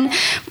 And then,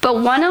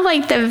 but one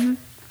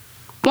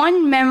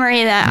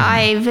memory that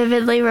I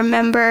vividly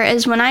remember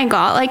is when I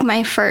got like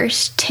my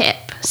first tip.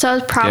 So I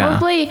was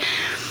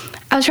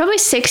probably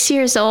 6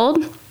 years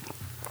old,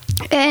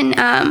 and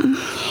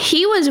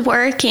he was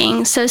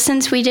working. So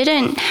since we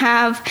didn't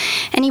have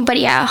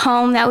anybody at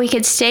home that we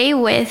could stay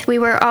with, we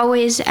were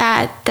always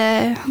at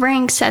the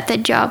rinks, at the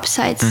job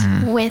sites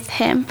with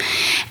him.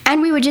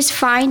 And we would just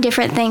find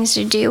different things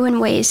to do and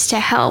ways to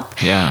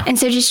help. Yeah. And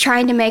so just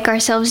trying to make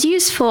ourselves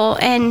useful.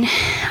 And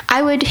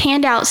I would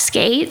hand out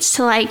skates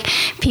to like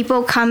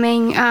people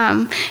coming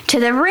to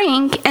the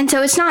rink. And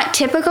so it's not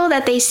typical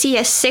that they see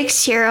a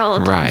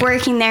 6-year-old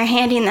working there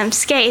handing them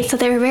skates. So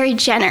they were very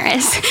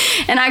generous.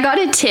 And I got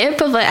a tip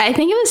of like, I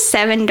think it was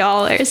 $7.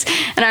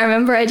 And I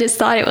remember I just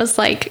thought it was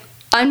like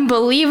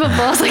unbelievable.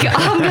 I was like, oh,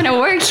 I'm going to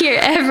work here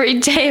every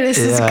day. This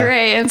is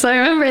great. And so I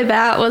remember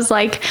that was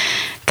like,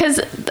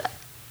 because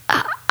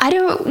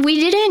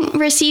we didn't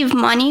receive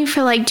money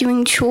for like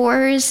doing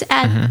chores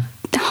at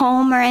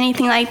home or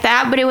anything like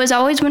that, but it was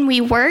always when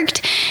we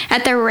worked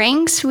at the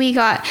rinks, we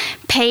got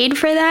paid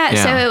for that.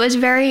 So it was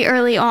very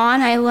early on.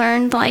 I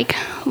learned like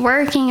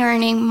working,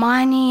 earning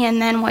money,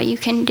 and then what you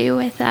can do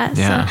with that.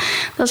 So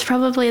that was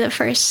probably the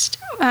first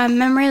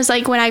memory, was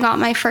like when I got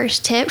my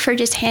first tip for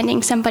just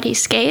handing somebody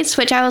skates,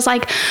 which I was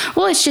like,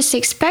 well, it's just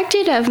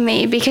expected of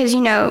me because,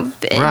 you know,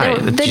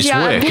 the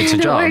job,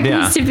 work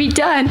needs to be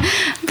done.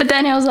 But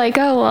then I was like,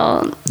 oh,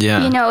 well,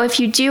 you know, if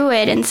you do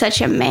it in such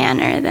a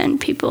manner, then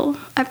people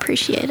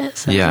appreciate it.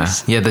 So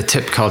the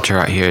tip culture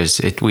out here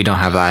we don't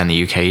have that in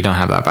the UK. You don't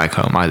have that back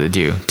home either, do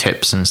you?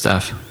 Tips and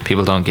stuff.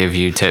 People don't give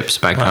you tips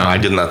back home. I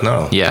did not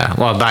know. Yeah,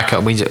 well, back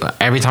home,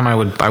 every time I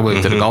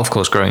worked at a golf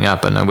course growing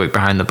up, and I worked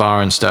behind the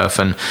bar and stuff,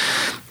 and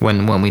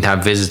when we'd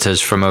have visitors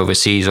from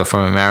overseas or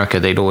from America,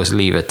 they'd always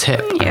leave a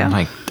tip. And I'm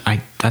like, why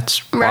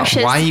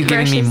are you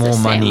giving me more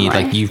money?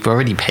 Like, you've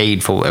already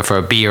paid for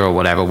a beer or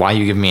whatever. Why are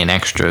you giving me an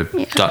extra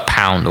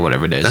pound or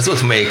whatever it is? That's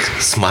what makes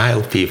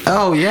smile people.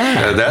 Oh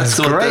yeah, that's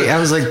great. I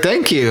was like,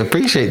 thank you,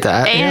 appreciate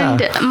that.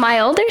 And my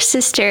older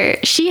sister,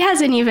 she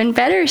has an even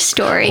better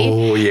story.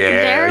 Oh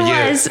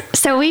yeah,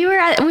 so we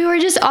were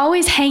just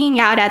always hanging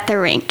out at the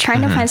rink,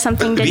 trying to find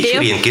something to do. Which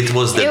rink? It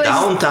was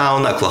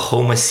downtown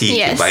Oklahoma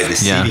City by the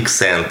Civic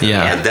Center.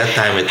 Yeah. At that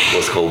time, it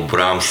was called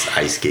Brahms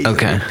Ice Skating.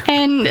 Okay.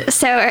 And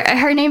so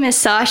her name is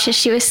Sasha.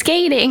 She was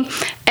skating,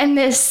 and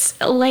this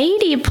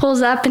lady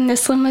pulls up in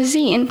this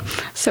limousine.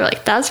 So we're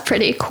like, that's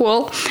pretty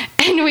cool.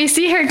 And we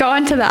see her go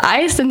onto the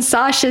ice, and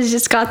Sasha's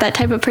just got that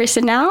type of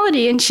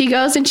personality, and she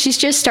goes and she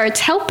just starts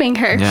helping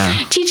her,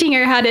 teaching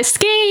her how to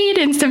skate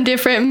and some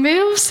different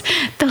moves.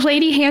 The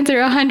lady hands her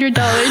 $100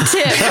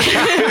 tip.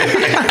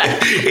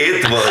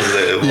 It was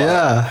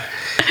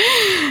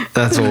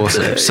That's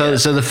awesome.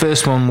 So the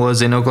first one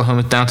was in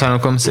downtown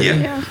Oklahoma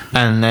City,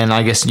 and then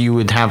I guess you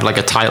would have like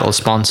a title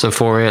sponsor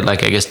for it.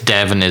 Like I guess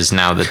Devon is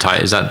now the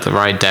title. Is that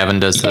right? Devon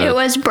does the. It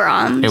was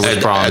Brahms.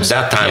 At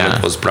that time,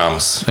 it was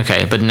Brahms.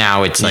 Okay, but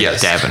now it's like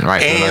Devon,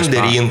 right? And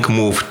the rink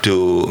moved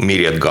to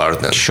Myriad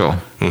Garden. Sure.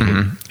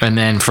 And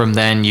then from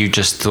then you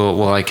just thought,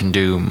 well, I can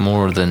do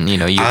more than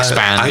you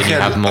expand and you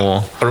have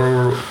more.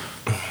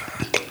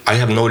 I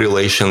have no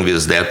relation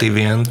with that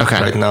event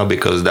right now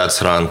because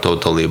that's run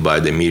totally by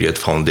the Myriad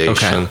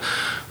Foundation.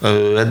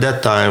 At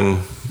that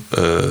time,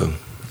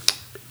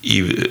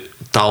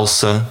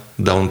 Tulsa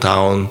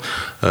downtown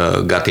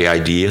got the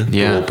idea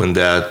to open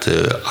that.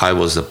 I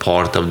was a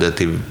part of that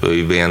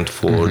event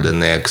for the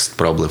next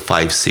probably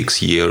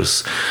 5-6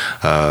 years.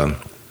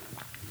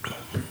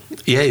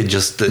 You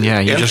just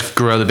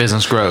grow. The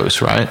business grows,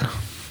 right?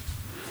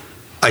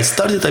 I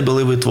started, I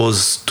believe it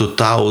was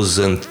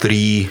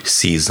 2003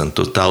 season,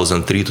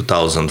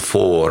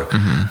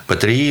 2003-2004.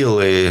 But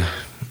really,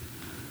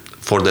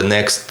 for the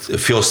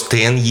first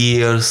 10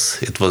 years,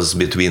 it was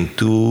between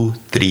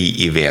 2-3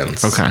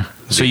 events. Okay.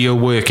 So you're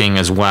working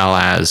as well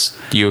as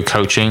you're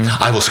coaching?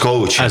 I was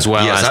coaching. As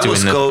well as doing I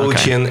was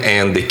coaching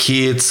and the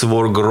kids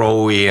were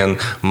growing.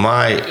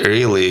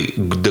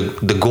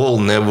 The goal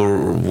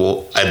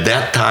at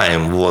that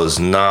time was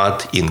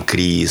not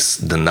increase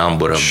the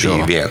number of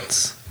the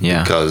events.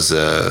 Yeah. Because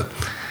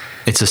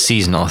It's a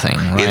seasonal thing,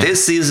 right? It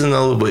is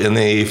seasonal, but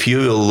if you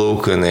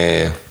look in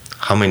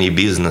how many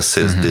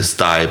businesses this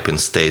type in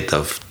state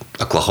of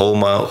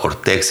Oklahoma or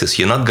Texas,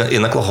 you're not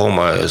in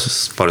Oklahoma,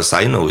 as far as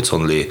I know, it's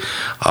only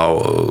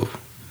our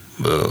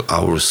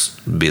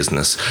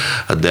business.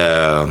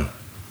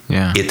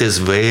 It is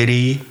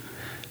very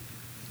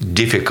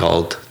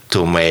difficult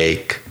to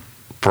make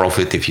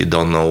profit if you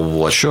don't know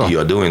what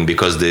you're doing,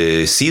 because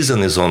the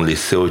season is only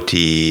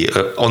 30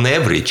 on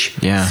average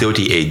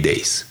 38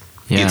 days.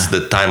 It's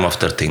the time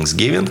after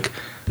Thanksgiving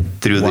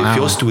through the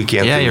first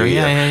weekend of the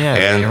year.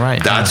 And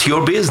right. That's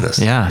your business.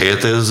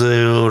 It is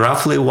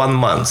roughly 1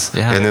 month.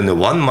 And in the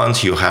 1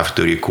 month you have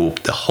to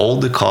recoup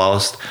the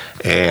cost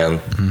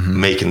and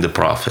making the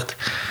profit.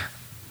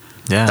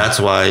 That's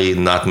why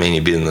not many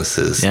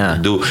businesses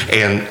do.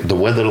 And the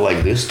weather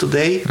like this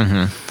today,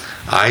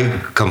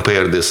 I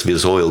compare this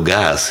with oil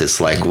gas. It's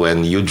like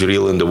when you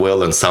drill in the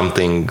well and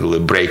something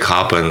break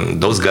up,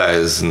 and those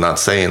guys not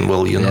saying,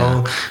 well, you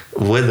know,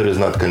 weather is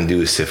not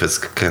conducive. It's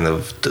kind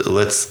of,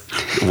 let's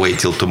wait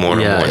till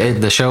tomorrow morning.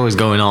 The show is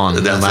going on.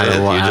 That's no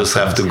matter what you happens. Just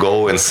have to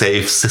go and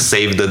save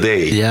the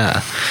day.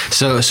 Yeah.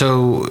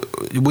 So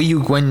were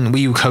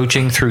you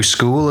coaching through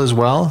school as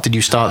well? Did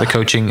you start the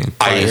coaching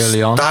quite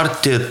early on? I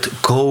started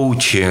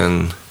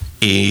coaching,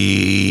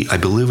 I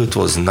believe it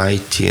was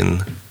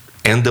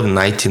end of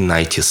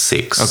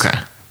 1996. Okay.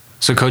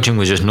 So coaching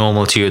was just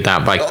normal to you at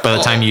that, like by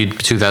the time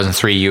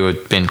 2003, you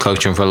had been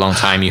coaching for a long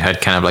time, you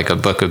had kind of like a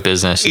book of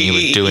business and you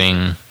were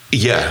doing...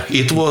 Yeah,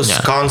 it was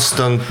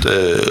constant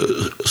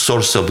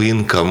source of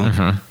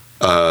income.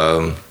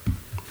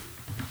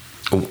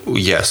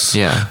 Yes.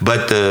 Yeah.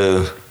 But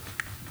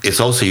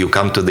it's also you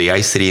come to the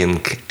ice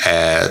rink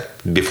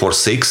before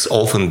 6,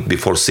 often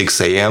before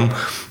 6 a.m.,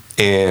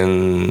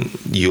 and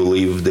you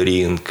leave the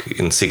rink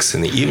in 6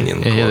 in the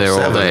evening. Yeah, they're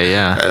all day,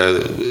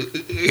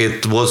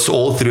 it was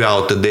all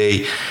throughout the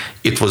day.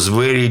 It was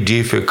very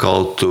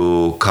difficult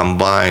to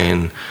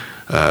combine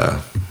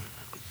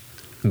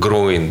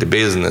growing the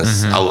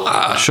business,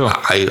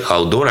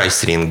 outdoor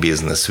ice rink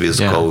business with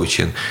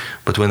coaching.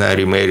 But when I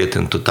remarried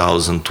in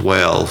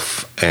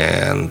 2012,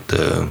 and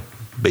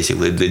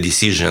basically the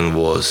decision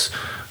was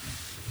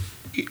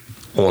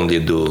only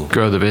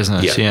grow the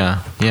business. Yeah,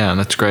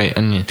 that's great.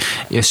 And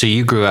so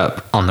you grew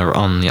up on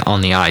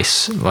the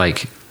ice,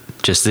 like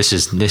just this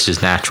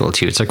is natural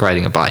to you. It's like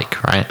riding a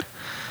bike, right?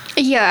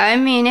 Yeah, I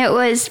mean, it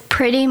was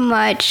pretty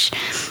much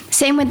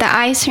same with the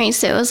ice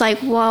rinks. It was like,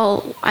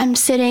 well, I'm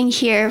sitting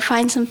here,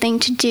 find something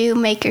to do,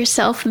 make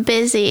yourself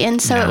busy.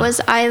 And so it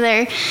was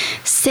either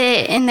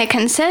sit in the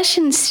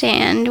concession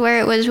stand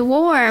where it was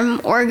warm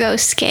or go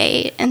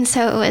skate. And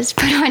so it was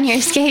put on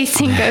your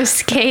skates and go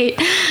skate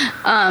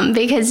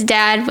because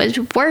Dad was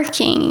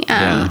working.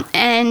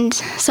 And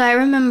so I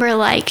remember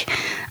like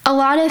a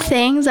lot of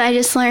things I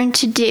just learned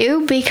to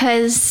do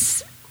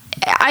because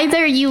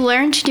either you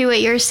learn to do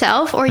it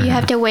yourself or you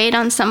have to wait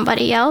on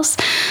somebody else.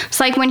 It's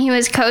like when he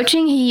was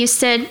coaching, he used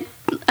to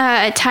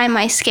tie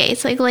my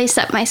skates, like lace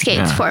up my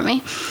skates for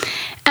me.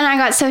 And I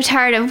got so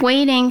tired of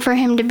waiting for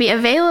him to be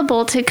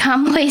available to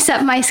come lace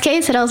up my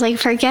skates that I was like,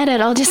 forget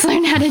it, I'll just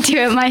learn how to do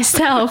it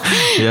myself.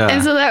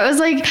 And so that was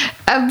like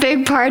a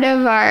big part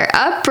of our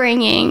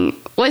upbringing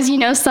was,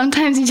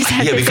 sometimes you just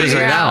have to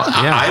figure out.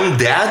 I'm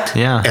dad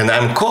and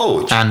I'm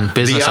coach. And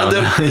business the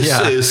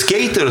other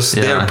skaters,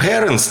 their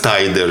parents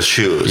tied their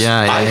shoes.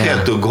 I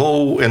had to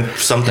go and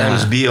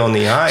sometimes be on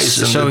the ice.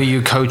 So are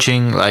you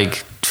coaching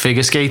like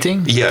figure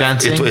skating?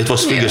 Dancing? It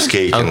was figure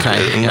skating.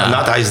 Okay.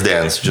 Not ice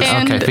dance. Just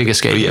figure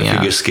skating.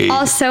 Figure skating.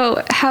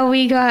 Also, how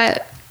we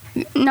got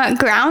not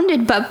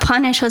grounded but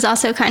punished was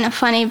also kind of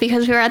funny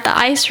because we were at the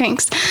ice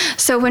rinks.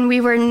 So when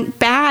we were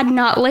bad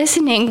not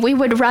listening, we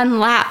would run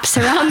laps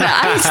around the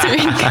ice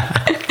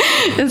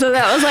rink. And so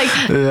that was like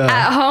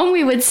at home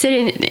we would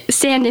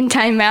stand in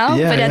timeout,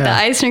 but at the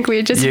ice rink we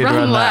would just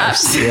run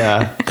laps.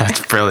 Yeah,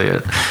 that's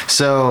brilliant.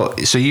 So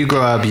you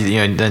grow up,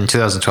 then in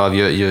 2012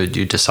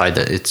 you decide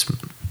that it's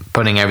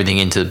putting everything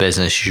into the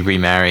business, you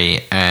remarry,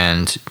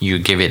 and you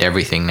give it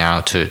everything now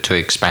to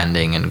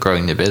expanding and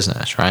growing the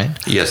business, right?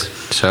 Yes.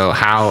 So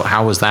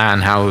how was that,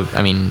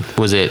 and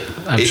was it?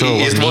 I'm sure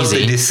it wasn't easy. It was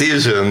a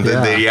decision.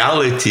 The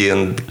reality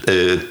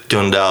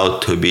turned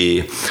out to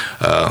be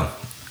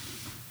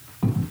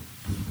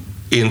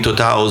in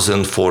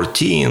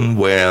 2014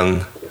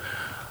 when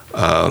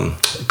a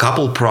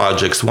couple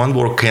projects, one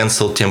were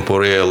canceled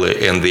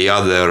temporarily, and the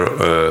other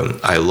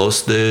I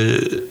lost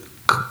the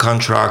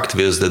contract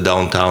with the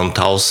downtown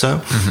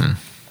Tulsa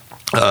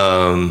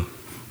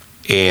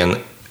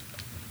in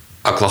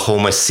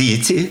Oklahoma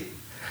City.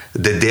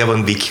 The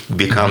Devon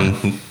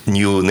become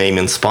new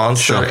naming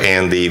sponsor,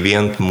 and the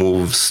event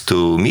moves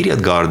to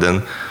Myriad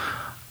Garden.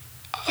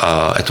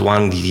 At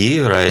 1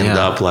 year, I end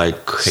up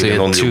having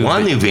only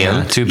one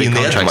event. 2 big in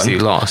contracts Edmond. you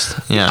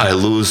lost. I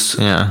lose.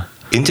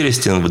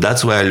 Interesting, but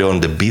that's why I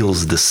learned the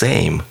bills the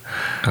same.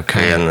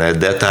 Okay. And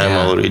at that time,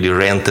 I already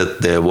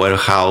rented the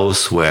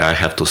warehouse where I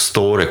have to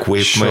store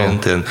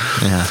equipment, and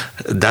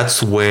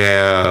that's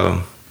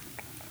where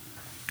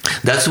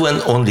That's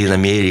when only in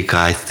America,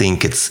 I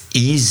think it's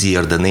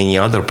easier than any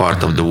other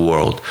part of the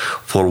world.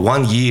 For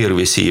 1 year,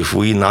 we see if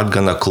we're not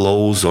going to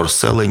close or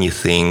sell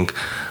anything,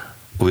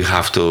 we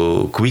have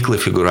to quickly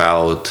figure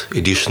out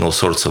additional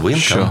source of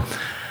income. Sure.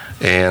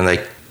 And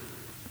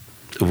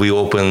we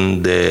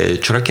opened the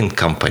trucking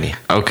company.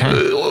 Okay.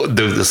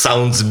 The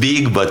sounds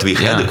big, but we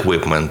had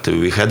equipment.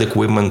 We had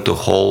equipment to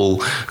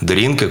haul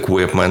drink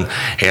equipment.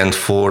 And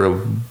for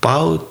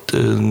about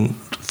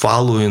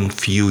following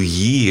few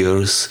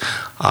years,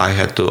 I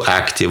had to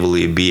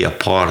actively be a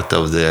part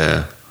of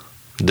the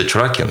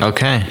trucking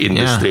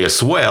industry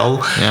as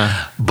well.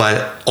 Yeah.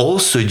 But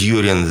also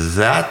during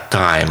that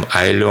time,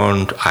 I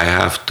learned I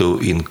have to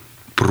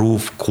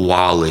improve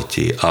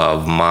quality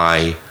of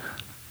my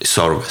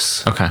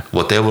service. Okay.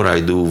 Whatever I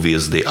do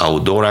with the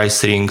outdoor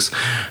ice rinks,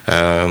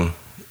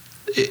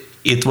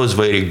 it was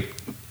very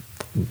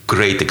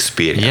great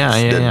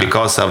experience.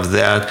 Because of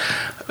that,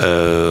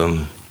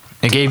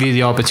 it gave you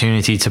the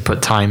opportunity to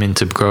put time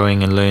into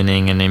growing and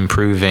learning and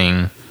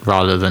improving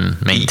rather than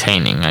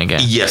maintaining, I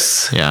guess.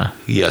 Yes. Yeah.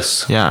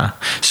 Yes. Yeah.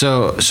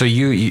 So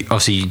you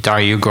obviously,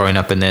 Daria, you're growing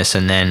up in this,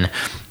 and then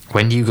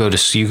when do you go to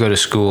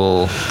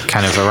school?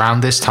 Kind of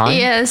around this time.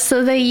 Yeah.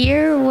 So the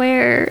year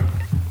where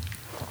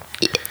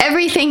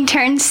everything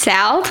turned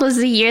south was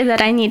the year that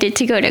I needed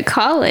to go to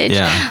college.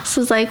 Yeah. So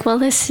I was like, well,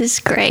 this is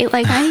great.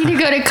 Like, I need to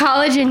go to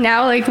college, and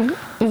now, like,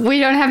 we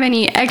don't have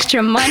any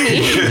extra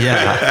money.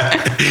 Yeah.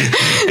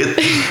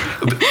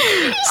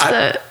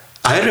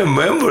 I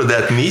remember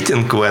that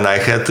meeting when I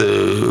had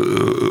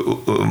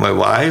my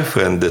wife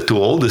and the two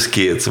oldest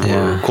kids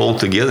were called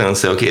together and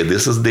said, okay,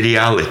 this is the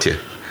reality.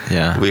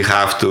 Yeah. We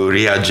have to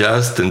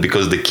readjust, and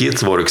because the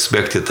kids were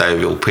expected I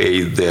will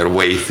pay their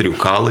way through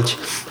college,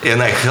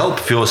 and I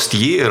helped first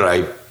year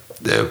I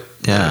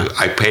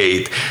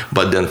paid,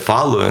 but then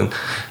following,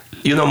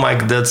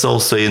 Mike, that's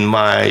also in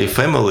my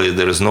family,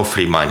 there is no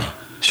free money.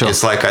 Sure.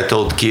 It's like I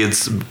told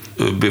kids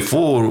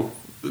before,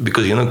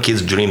 because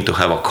kids dream to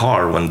have a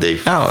car when they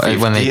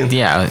 15.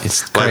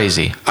 It's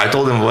crazy. I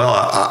told them, well,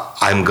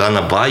 I'm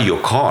gonna buy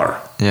your car,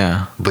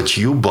 but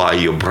you buy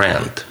your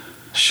brand.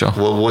 Sure.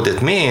 Well, what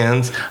it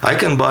means, I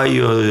can buy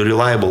you a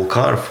reliable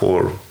car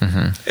for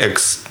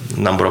X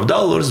number of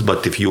dollars,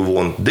 but if you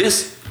want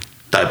this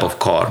type of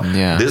car,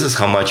 this is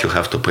how much you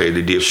have to pay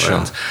the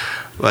difference. Sure.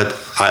 But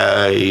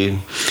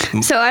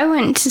So I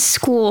went to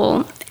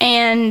school,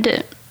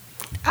 and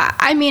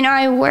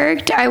I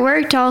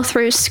worked all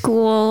through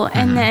school,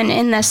 and then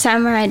in the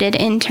summer I did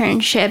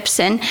internships,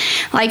 and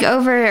like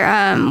over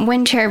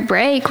winter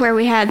break where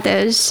we had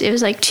those, it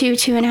was like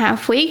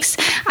 2.5 weeks,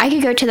 I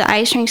could go to the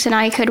ice rinks and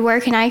I could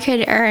work, and I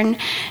could earn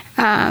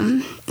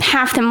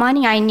half the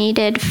money I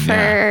needed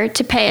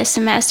to pay a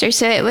semester.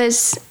 So it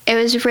was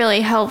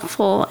really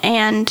helpful,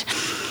 and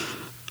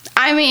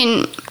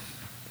I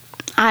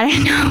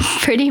don't know,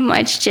 pretty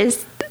much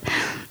just,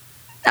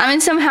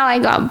 somehow I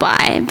got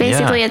by.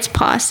 Basically, it's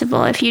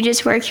possible. If you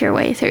just work your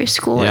way through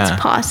school, it's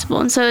possible.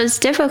 And so it was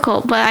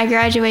difficult, but I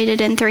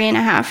graduated in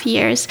 3.5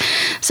 years.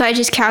 So I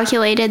just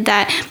calculated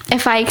that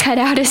if I cut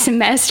out a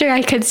semester,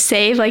 I could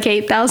save like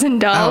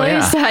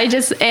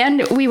 $8,000. So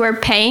and we were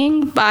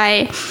paying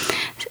by,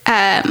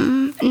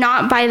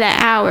 not by the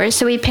hours.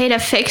 So we paid a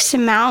fixed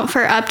amount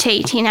for up to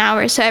 18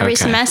 hours. So every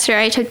semester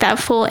I took that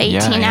full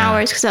 18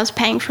 hours because I was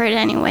paying for it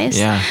anyways.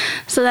 Yeah.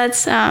 So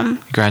that's...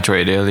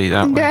 graduated early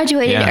that way.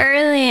 Graduated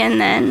early, and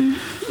then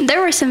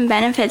there were some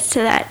benefits to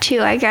that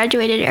too. I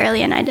graduated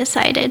early, and I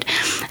decided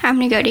I'm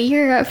going to go to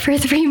Europe for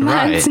 3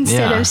 months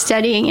instead of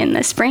studying in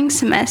the spring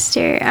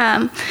semester.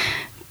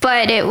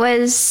 But it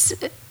was...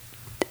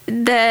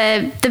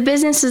 The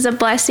business is a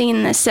blessing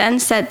in the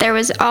sense that there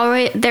was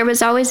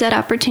always that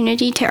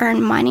opportunity to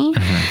earn money.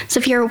 So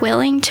if you're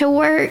willing to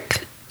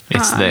work,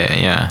 it's there.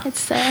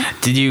 It's there.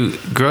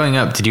 Growing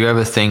up, did you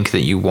ever think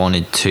that you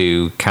wanted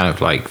to kind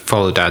of like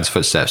follow Dad's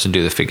footsteps and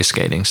do the figure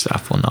skating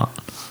stuff or not?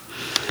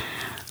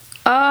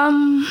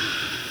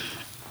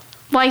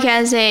 Like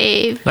as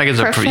a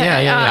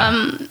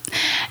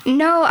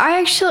no, I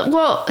actually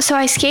so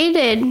I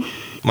skated.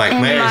 Mike,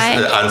 may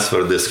I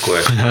answer this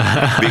question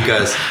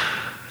because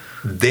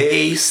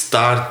they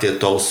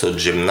started also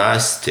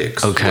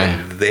gymnastics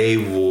when they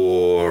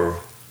were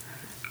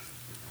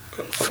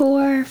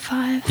 4 or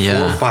 5. 4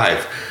 or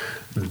 5.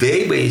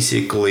 They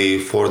basically,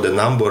 for the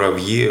number of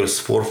years,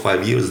 4 or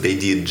 5 years, they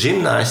did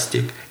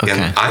gymnastics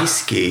and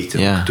ice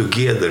skating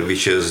together,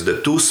 which is the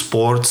two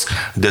sports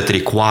that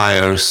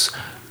requires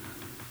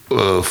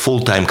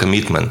full-time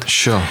commitment.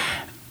 Sure.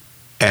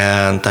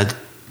 And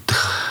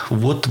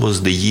what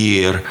was the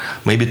year?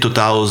 Maybe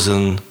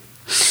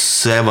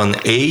 2007,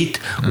 8,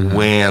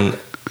 when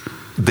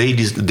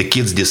the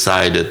kids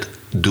decided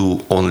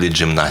do only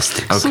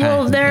gymnastics.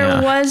 Well,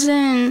 there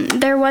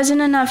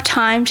wasn't enough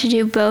time to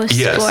do both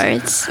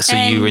sports. So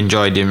you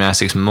enjoyed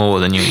gymnastics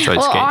more than you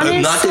enjoyed skating?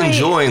 Honestly, not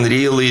enjoying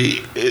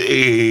really.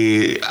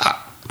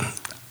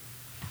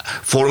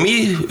 For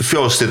me,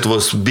 first it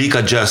was big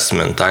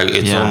adjustment.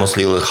 It's almost a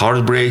little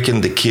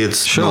heartbreaking. The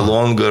kids no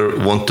longer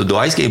want to do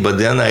ice skating, but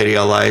then I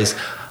realized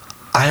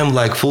I am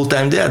like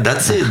full-time dad.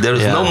 That's it.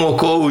 There's no more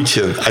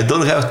coaching. I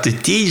don't have to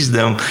teach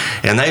them.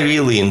 And I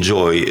really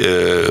enjoy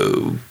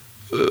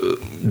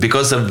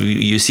because of,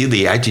 you see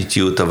the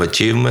attitude of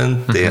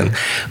achievement.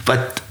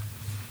 But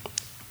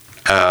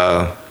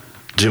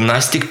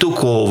gymnastic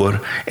took over,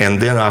 and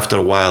then after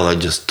a while I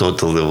just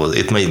totally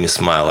it made me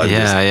smile.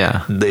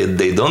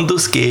 They don't do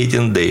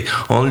skating, they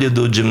only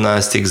do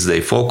gymnastics,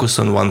 they focus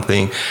on one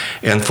thing.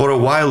 And for a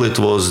while it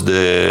was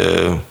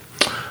the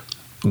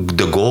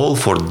goal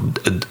for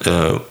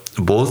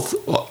both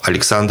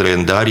Alexandra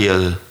and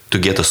Daria to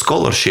get a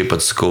scholarship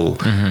at school.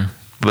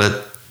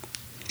 But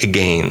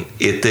again,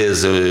 it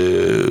is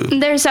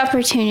there's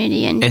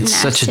opportunity in it's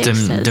such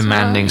a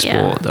demanding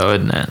sport though,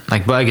 isn't it?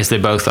 Like, but I guess they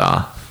both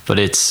are. But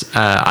it's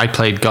I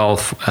played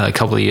golf a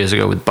couple of years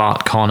ago with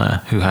Bart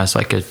Connor, who has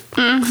like a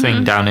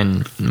thing down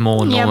in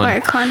Norman. Yeah,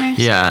 Bart Connor.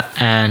 Yeah,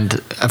 and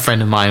a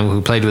friend of mine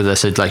who played with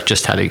us had like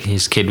just had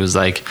his kid was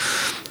like,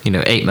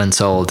 8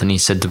 months old, and he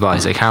said to Bart,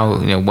 he's like, how,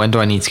 when do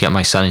I need to get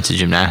my son into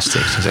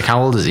gymnastics? He's like,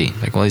 how old is he?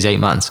 Like, well, he's 8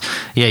 months.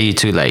 Yeah, you're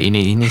too late. He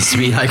needs to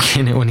be like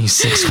in it when he's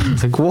 6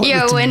 months. Like, what?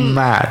 Yeah,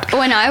 mad.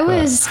 When I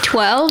was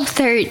 12,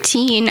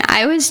 13,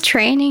 I was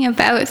training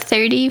about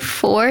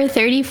 34,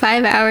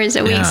 35 hours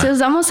a week. So it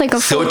was almost like a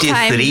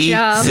full-time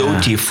job.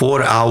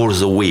 34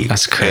 hours a week.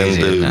 That's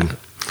crazy, isn't it?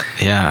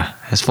 Yeah,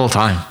 it's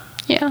full-time.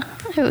 Yeah,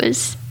 it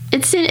was.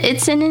 It's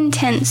an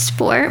intense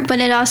sport, but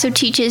it also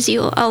teaches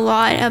you a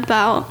lot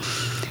about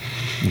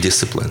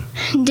discipline,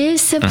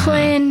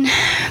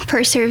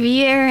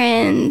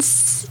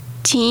 perseverance,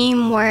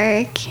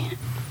 teamwork,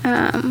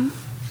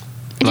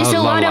 just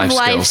a lot of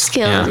life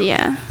skills.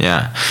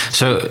 Yeah.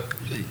 So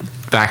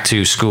back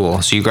to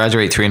school. So you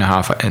graduate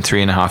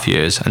 3.5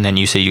 years, and then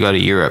you say you go to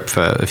Europe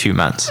for a few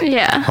months.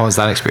 Yeah. What was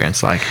that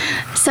experience like?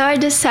 So I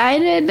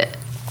decided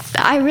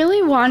I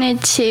really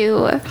wanted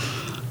to.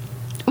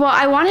 Well,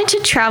 I wanted to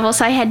travel,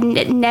 so I had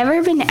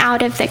never been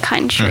out of the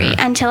country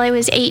until I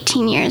was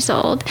 18 years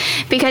old,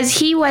 because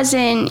he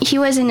wasn't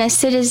a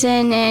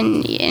citizen,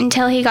 and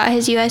until he got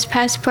his U.S.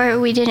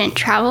 passport, we didn't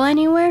travel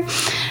anywhere.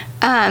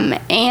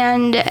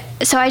 And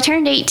so I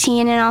turned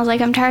 18, and I was like,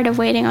 I'm tired of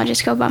waiting. I'll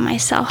just go by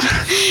myself.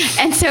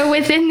 And so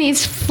within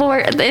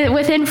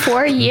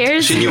 4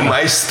 years, she knew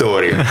my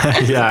story.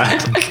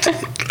 Yeah.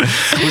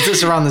 Was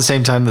this around the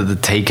same time that the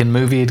Taken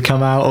movie had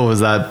come out, or was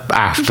that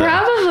after?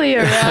 Probably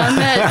around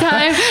that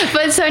time.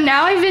 But so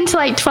now I've been to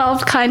like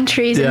 12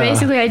 countries, and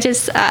basically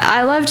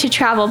I love to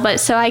travel.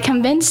 But so I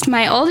convinced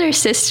my older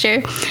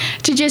sister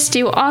to just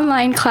do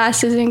online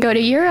classes and go to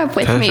Europe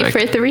with me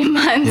for 3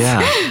 months.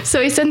 Yeah. So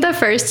we spent the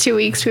first 2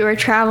 weeks we were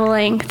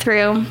traveling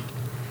through.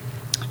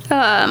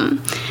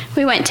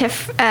 We went to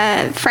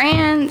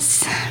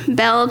France,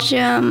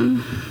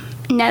 Belgium,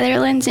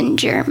 Netherlands, and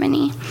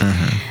Germany.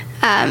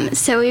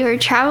 So we were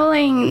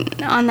traveling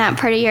on that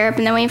part of Europe,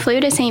 and then we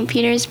flew to St.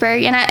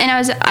 Petersburg, and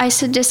I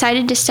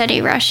decided to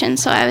study Russian.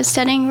 So I was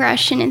studying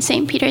Russian in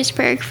St.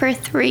 Petersburg for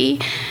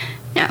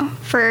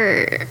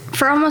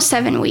almost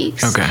 7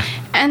 weeks. Okay.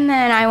 And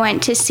then I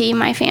went to see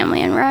my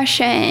family in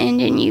Russia and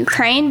in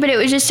Ukraine, but it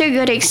was just a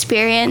good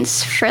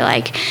experience for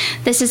like,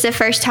 this is the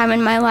first time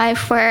in my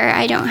life where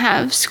I don't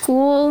have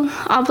school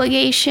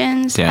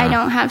obligations. I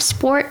don't have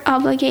sport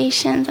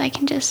obligations. I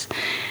can just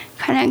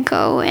kind of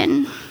go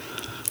and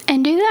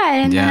do that.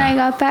 And then I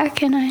got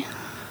back and I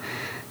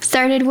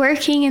started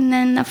working, and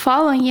then the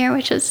following year,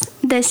 which was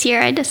this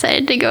year, I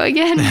decided to go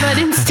again, but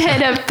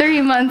instead of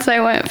 3 months I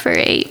went for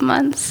 8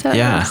 months. So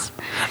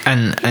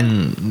and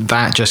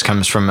that just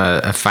comes from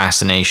a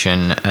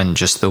fascination and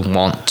just the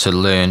want to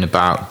learn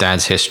about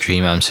dad's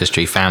history, mum's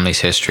history, family's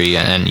history,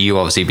 and you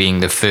obviously being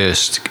the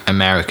first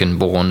American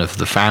born of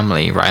the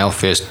family, right? Or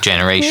first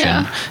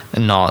generation,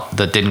 not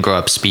that didn't grow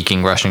up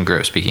speaking Russian, grew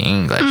up speaking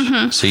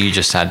English. So you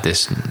just had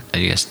this,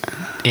 I guess,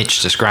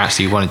 itch to scratch,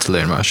 so you wanted to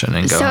learn Russian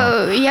and go on.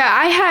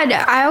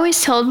 I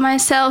always told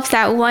myself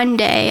that one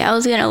day I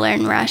was going to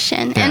learn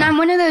Russian. And I'm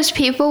one of those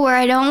people where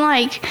I don't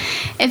like,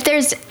 if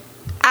there's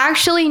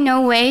actually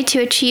no way to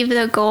achieve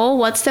the goal,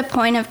 what's the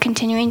point of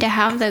continuing to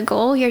have the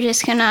goal? You're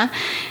just going to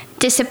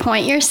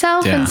disappoint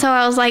yourself. And so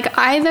I was like,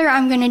 either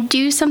I'm going to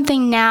do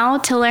something now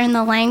to learn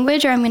the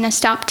language, or I'm going to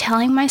stop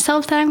telling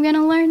myself that I'm going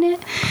to learn it.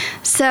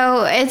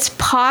 So it's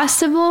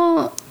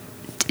possible,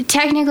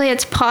 technically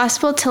it's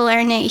possible to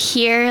learn it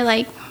here,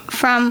 like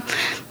from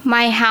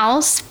my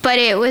house, but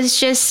it was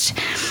just,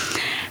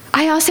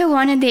 I also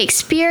wanted the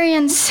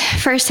experience,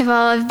 first of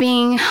all, of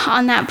being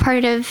on that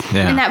part of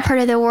in that part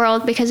of the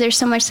world, because there's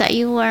so much that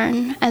you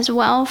learn as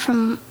well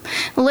from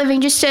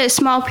living just a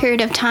small period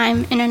of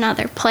time in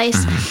another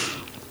place.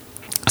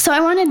 So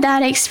I wanted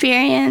that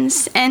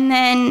experience, and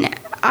then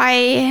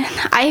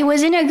I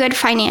was in a good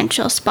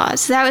financial spot,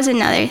 so that was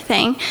another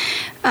thing.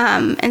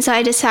 And so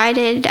I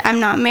decided, I'm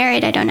not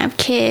married, I don't have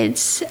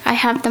kids, I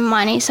have the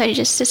money, so I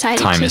just decided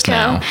to go.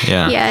 Now.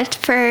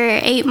 For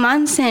 8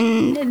 months,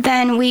 and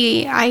then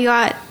he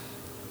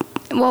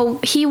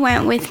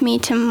went with me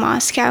to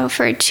Moscow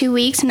for 2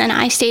 weeks, and then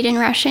I stayed in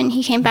Russia, and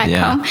he came back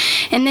home,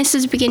 and this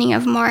was beginning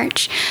of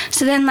March.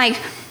 So then, like,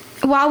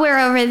 while we're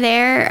over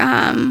there,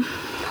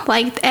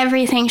 like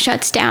everything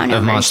shuts down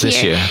over March here.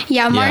 This year.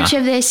 Yeah, March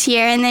of this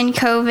year, and then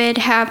COVID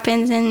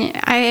happens, and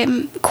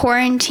I'm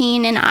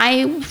quarantined, and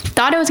I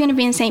thought I was going to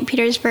be in St.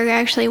 Petersburg. I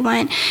actually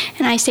went,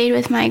 and I stayed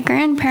with my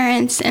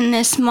grandparents in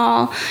this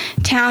small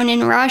town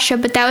in Russia,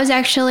 but that was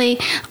actually,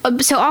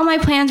 so all my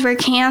plans were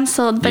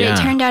canceled, but it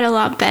turned out a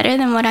lot better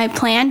than what I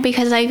planned,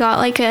 because I got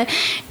like a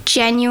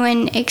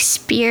genuine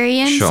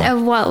experience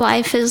of what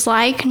life is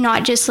like,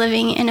 not just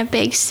living in a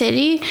big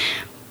city,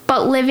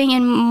 but living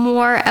in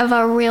more of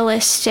a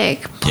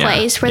realistic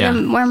place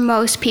where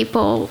most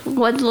people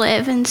would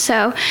live. And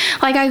so,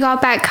 like, I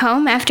got back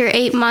home after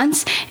 8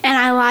 months, and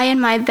I lie in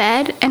my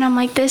bed, and I'm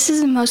like, this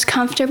is the most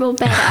comfortable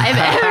bed I've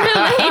ever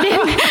laid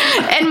in.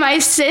 And my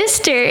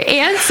sister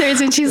answers,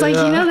 and she's like,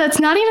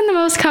 that's not even the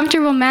most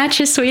comfortable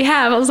mattress we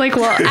have. I was like,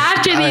 well,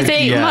 after these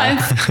 8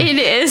 months, it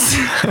is.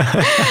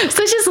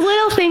 So it's just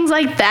little things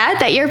like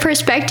that your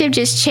perspective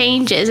just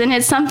changes, and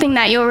it's something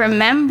that you'll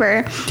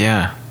remember.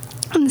 Yeah.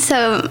 And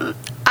so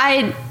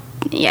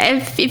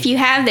if you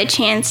have the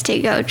chance to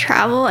go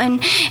travel,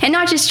 and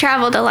not just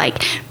travel to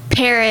like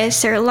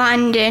Paris or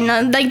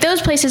London, like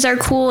those places are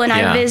cool and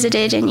I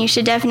visited, and you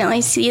should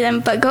definitely see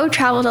them, but go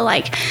travel to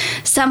like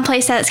some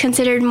place that's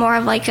considered more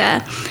of like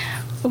a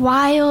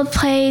wild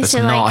place,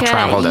 or like a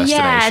travel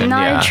destination.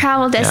 A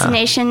travel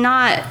destination,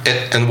 not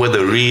and where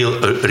the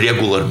real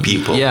regular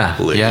people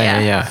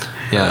live.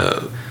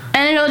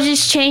 And it'll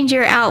just change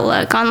your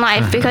outlook on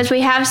life, because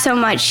we have so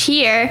much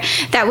here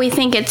that we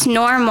think it's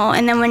normal.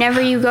 And then whenever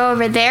you go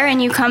over there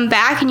and you come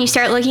back and you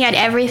start looking at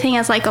everything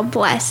as like a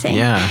blessing.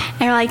 And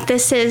you're like,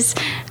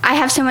 I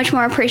have so much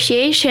more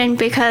appreciation,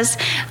 because,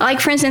 like,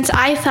 for instance,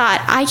 I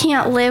thought I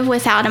can't live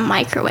without a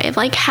microwave.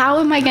 Like, how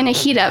am I going to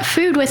heat up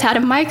food without a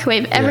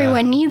microwave?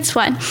 Everyone needs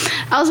one.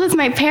 I was with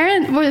my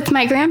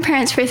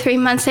grandparents for 3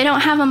 months. They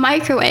don't have a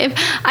microwave.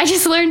 I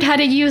just learned how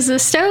to use the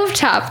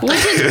stovetop,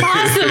 which is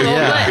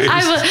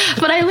possible.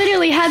 But I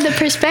literally had the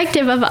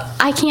perspective of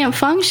I can't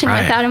function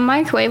without a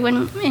microwave,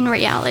 when in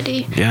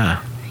reality.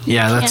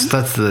 That's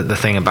the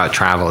thing about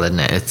travel, isn't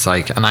it? It's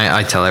like, and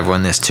I tell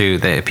everyone this too,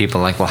 that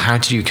people are like, well, how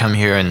did you come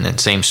here? And the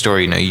same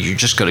story, you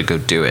just got to go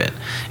do it.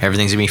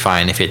 Everything's gonna be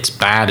fine. If it's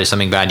bad or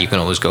something bad, you can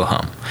always go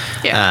home.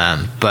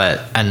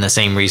 And the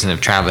same reason of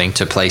traveling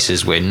to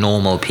places where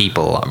normal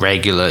people,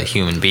 regular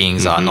human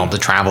beings are, not the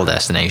travel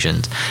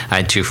destinations. I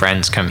had 2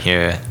 friends come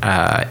here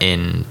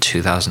in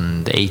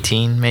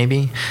 2018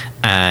 maybe,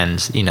 and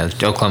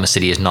Oklahoma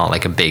City is not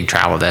like a big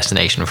travel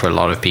destination for a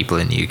lot of people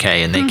in the UK,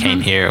 and they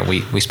came here, and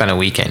we spent a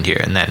weekend here,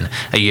 and then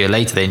a year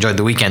later they enjoyed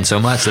the weekend so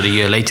much that a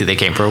year later they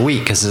came for a week,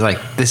 because it's like,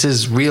 this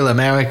is real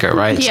America,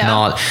 right? It's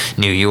not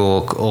New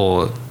York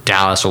or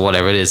Dallas or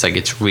whatever it is. Like,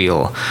 it's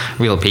real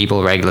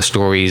people, regular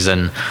stories,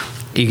 and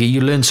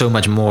you learn so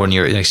much more, and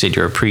like I said,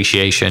 your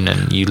appreciation,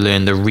 and you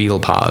learn the real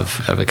part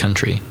of a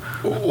country.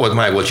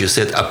 What you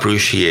said,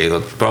 appreciate,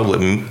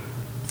 probably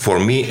for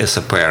me as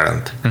a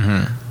parent,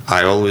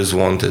 I always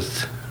wanted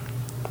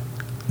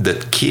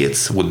that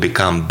kids would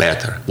become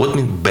better. What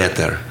means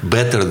better?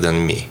 Better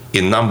than me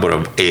in number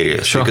of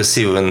areas. Because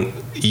see, when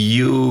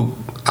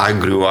I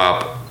grew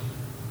up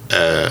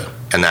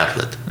an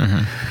athlete.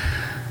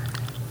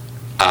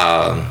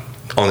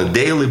 On a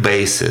daily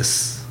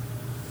basis,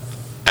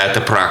 at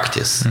a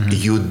practice,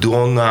 you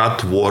do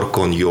not work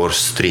on your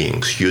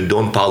strengths. You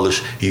don't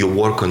polish. You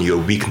work on your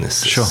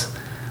weaknesses.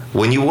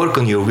 When you work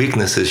on your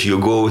weaknesses, you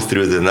go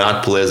through the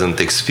not pleasant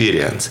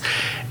experience.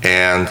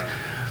 And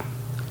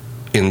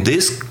in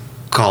this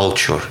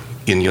culture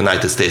in the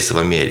United States of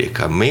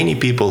America, many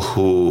people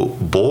who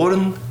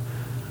born,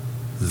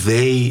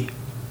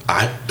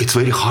 it's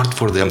very hard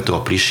for them to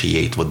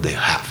appreciate what they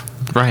have.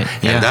 Right.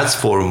 Yeah. And that's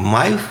for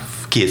my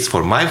kids,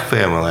 for my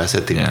family. I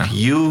said, if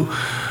you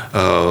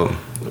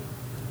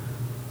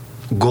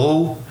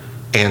go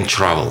and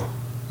travel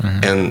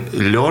and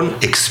learn,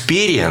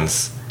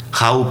 experience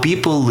how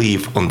people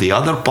live on the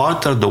other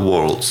part of the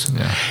world,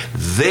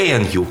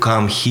 then you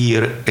come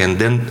here, and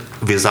then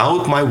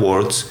without my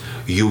words,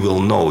 you will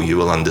know, you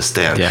will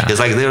understand. It's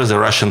like there's a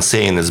Russian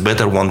saying, it's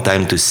better one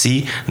time to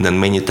see than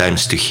many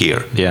times to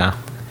hear.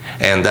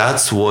 And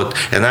that's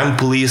and I'm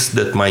pleased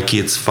that my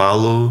kids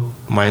follow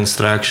my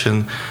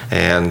instruction.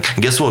 And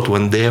guess what?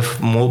 When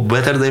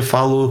better they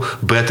follow,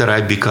 better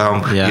I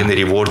become in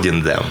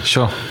rewarding them.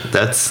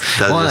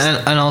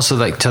 And also,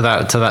 like, to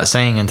that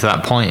saying and to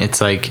that point,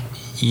 it's like,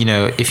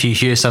 if you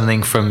hear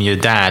something from your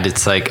dad,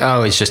 it's like,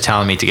 oh, it's just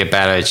telling me to get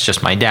better, it's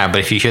just my dad. But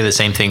if you hear the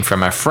same thing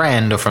from a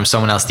friend or from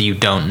someone else that you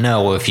don't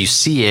know, or if you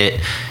see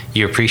it,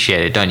 you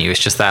appreciate it, don't you?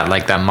 It's just that,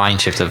 like, that mind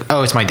shift of,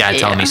 oh, it's my dad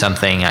telling me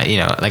something.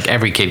 Like,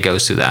 every kid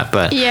goes through that.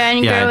 But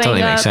and it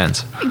totally makes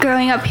sense.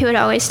 Growing up, he would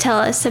always tell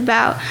us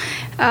about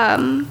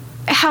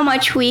how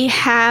much we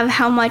have,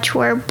 how much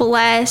we're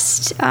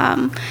blessed,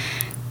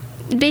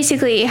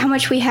 basically how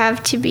much we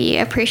have to be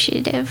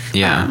appreciative.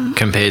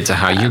 Compared to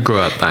how you grew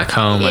up back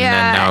home, and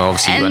then now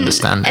obviously you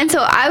understand. And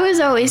so I was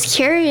always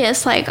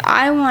curious, like,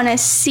 I want to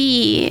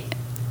see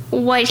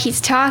what he's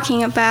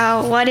talking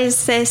about. What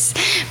is this?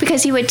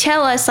 Because he would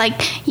tell us,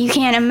 like, you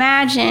can't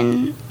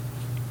imagine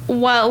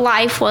what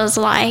life was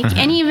like.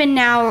 And even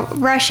now,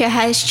 Russia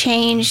has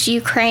changed,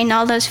 Ukraine,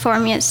 all those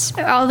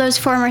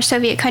former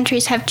Soviet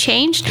countries have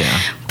changed.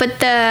 But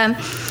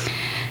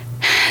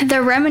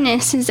the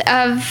reminiscences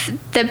of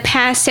the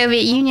past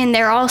Soviet Union,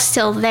 they're all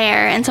still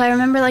there. And so I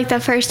remember like the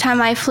first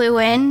time I flew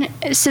in,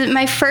 so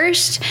my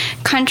first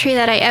country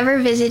that I ever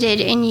visited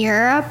in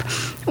Europe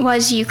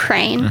was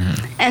Ukraine.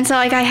 And so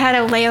like I had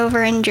a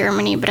layover in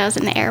Germany, but I was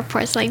in the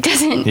airport, so like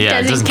doesn't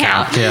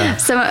count. Yeah.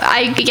 So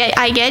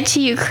I get to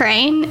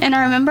Ukraine, and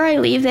I remember I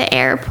leave the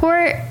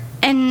airport,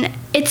 and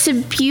it's a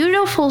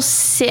beautiful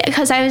city,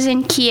 because I was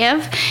in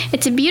Kiev.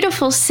 It's a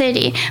beautiful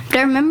city, but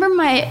I remember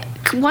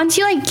once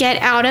you like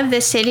get out of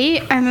the city,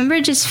 I remember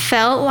it just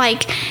felt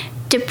like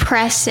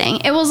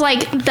depressing. It was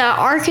like the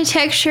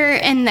architecture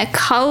and the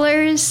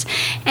colors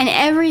and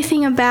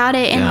everything about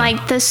it, and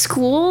like the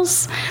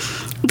schools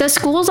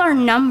are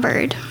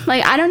numbered.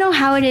 Like, I don't know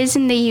how it is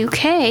in the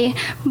UK,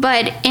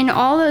 but in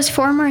all those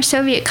former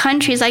Soviet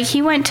countries, like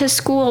he went to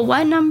school,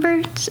 what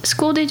number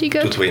school did you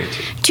go to?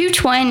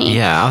 220.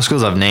 Yeah, our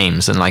schools have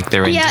names, and like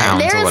they're in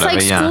towns or whatever. Yeah, there's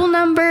like school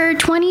number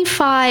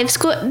 25.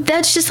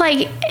 That's just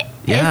like,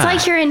 it's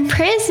like you're in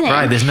prison.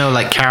 Right, there's no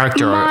like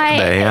character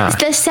there,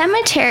 The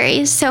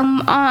cemeteries, so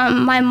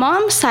my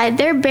mom's side,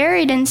 they're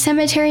buried in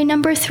cemetery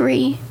number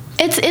 3.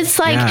 It's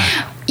like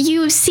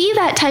you see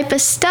that type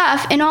of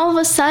stuff, and all of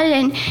a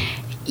sudden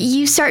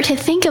you start to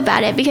think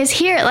about it, because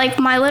here, like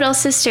my little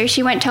sister,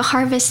 she went to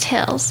Harvest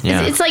Hills.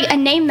 It's like a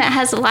name that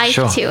has life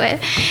to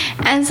it.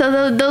 And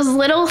so those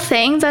little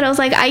things that I was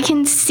like, I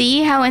can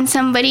see how in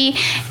somebody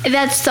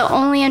that's the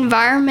only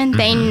environment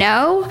they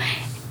know,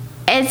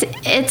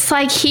 it's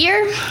like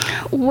here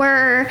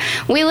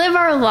we live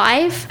our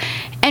life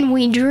and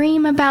we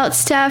dream about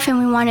stuff and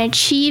we want to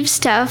achieve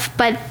stuff,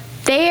 but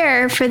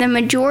there, for the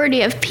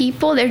majority of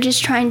people, they're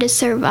just trying to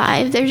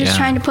survive. They're just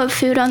trying to put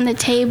food on the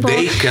table.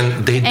 They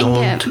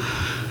don't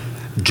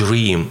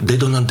dream. They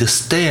don't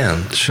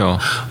understand. Sure.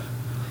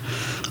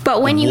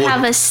 But when you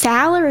have a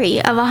salary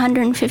of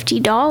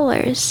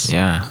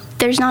 $150,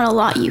 there's not a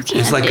lot you can do.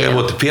 It's like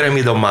the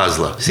pyramid of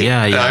Maslow. See?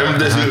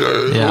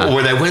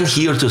 When I went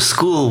here to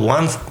school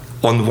once,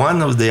 on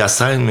one of the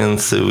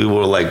assignments, we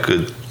were like,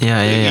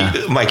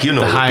 Mike, you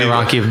know, the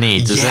hierarchy of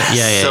needs.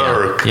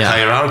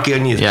 Hierarchy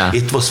of needs.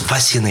 It was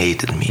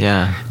fascinated me.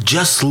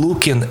 Just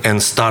looking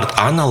and start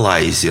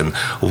analyzing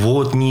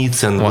what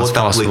needs and what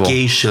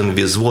application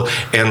with what,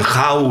 and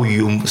how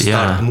you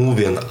start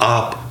moving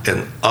up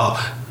and up.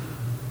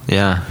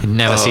 Yeah, you've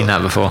never seen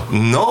that before.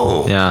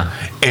 No. Yeah.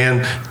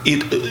 And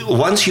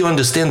once you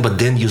understand, but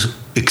then you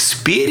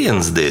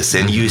experience this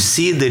and you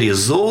see the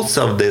results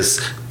of this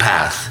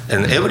path,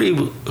 and every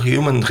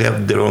human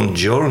have their own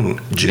journey.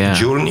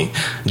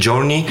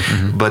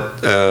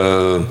 But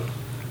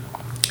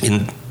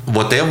in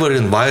whatever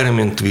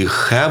environment we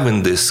have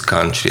in this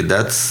country,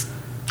 that's,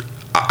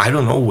 I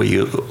don't know where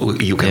you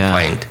can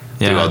find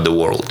throughout the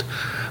world.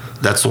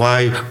 That's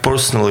why,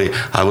 personally,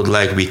 I would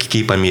like we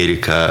keep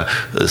America,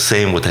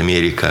 same what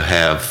America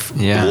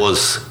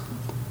was.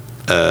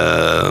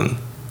 The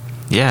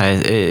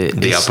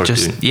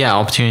opportunity.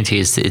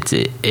 Opportunities.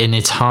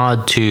 It's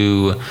hard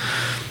to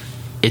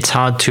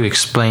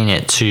explain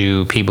it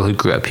to people who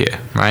grew up here,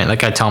 right?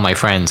 Like I tell my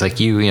friends, like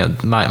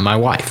my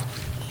wife.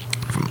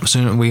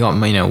 Soon we got,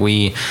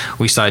 we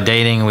started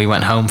dating, and we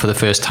went home for the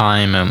first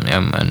time,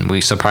 and we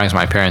surprised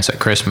my parents at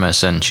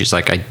Christmas, and she's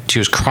like, she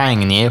was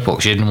crying in the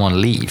airport. She didn't want to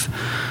leave.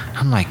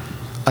 I'm like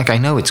I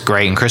know it's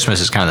great, and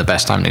Christmas is kind of the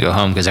best time to go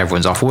home because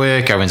everyone's off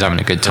work, everyone's having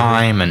a good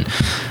time, and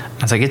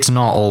I was like, it's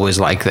not always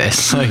like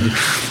this. Like,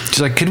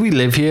 she's like, could we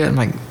live here? I'm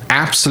like,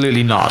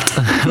 absolutely not.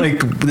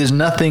 Like, there's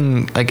no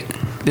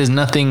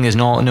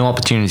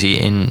opportunity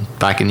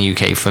back in the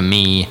UK for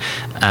me.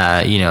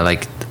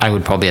 Like, I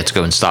would probably have to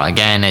go and start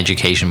again.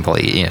 Education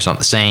probably, it's not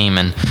the same,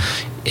 and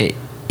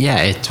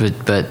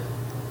but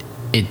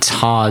it's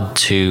hard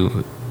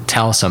to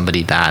tell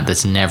somebody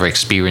that's never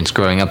experienced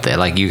growing up there,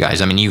 like you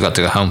guys. I mean, you got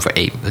to go home for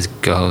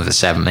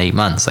 7-8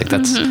 months. Like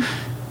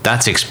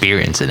that's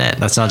experience in it.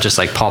 That's not just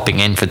like popping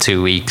in for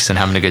 2 weeks and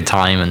having a good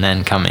time and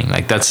then coming.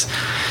 Like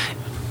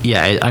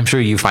I'm sure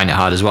you find it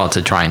hard as well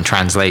to try and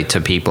translate to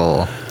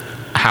people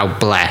how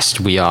blessed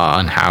we are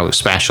and how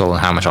special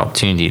and how much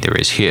opportunity there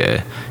is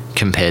here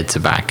compared to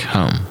back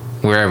home,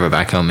 wherever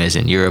back home is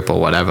in Europe or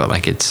whatever.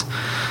 Like it's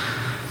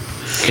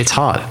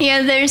hard.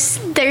 Yeah, there's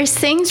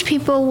things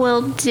people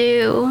will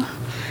do,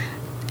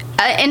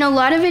 and a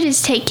lot of it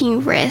is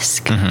taking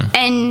risk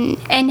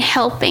and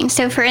helping.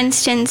 So, for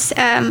instance,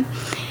 I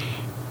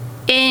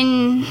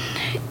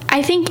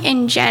think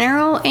in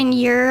general in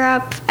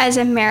Europe, as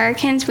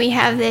Americans, we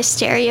have this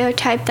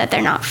stereotype that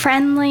they're not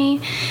friendly,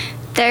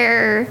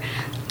 they're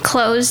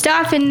closed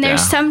off, and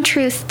there's some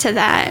truth to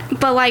that.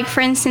 But like,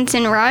 for instance,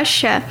 in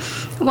Russia,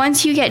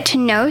 once you get to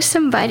know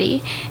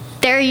somebody,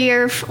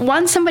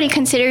 once somebody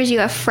considers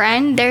you a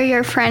friend, they're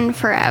your friend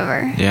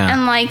forever. Yeah.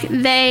 And like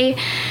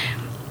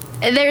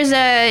there's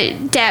a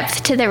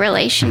depth to the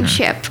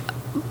relationship.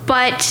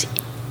 But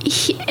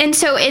and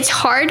so it's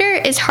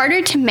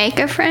harder to make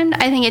a friend.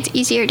 I think it's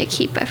easier to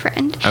keep a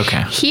friend.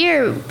 Okay.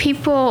 Here,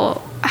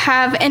 people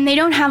have, and they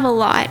don't have a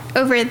lot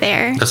over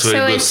there. That's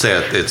very good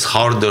said. It's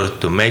harder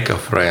to make a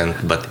friend,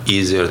 but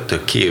easier to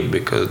keep,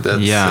 because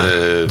that's...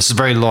 it's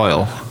very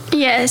loyal.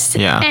 Yes.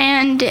 Yeah.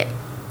 And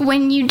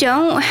when they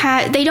don't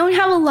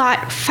have a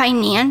lot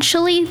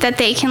financially that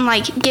they can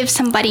like give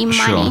somebody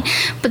money,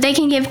 but they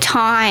can give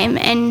time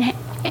and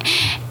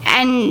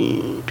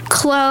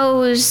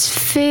clothes,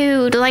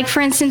 food. Like for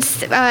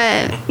instance,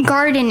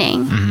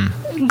 gardening.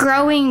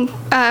 Growing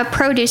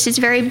produce is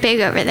very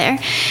big over there.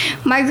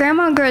 My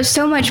grandma grows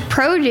so much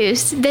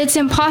produce that it's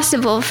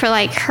impossible for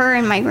like her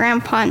and my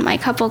grandpa and my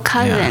couple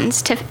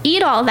cousins to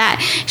eat all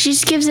that. She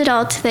just gives it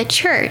all to the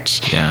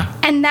church. Yeah.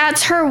 And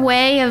that's her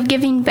way of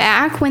giving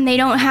back when they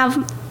don't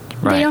have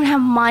They don't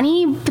have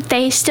money, but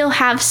they still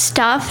have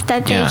stuff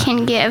that they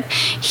can give.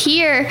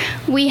 Here,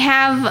 we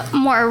have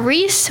more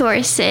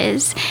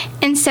resources.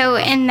 And so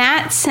in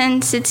that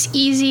sense, it's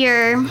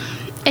easier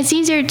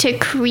to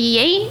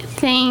create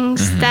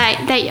things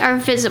that are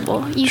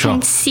visible. You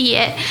can see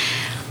it.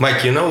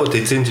 Mike, you know what?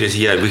 It's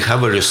interesting. Yeah, we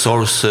have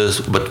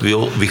resources, but we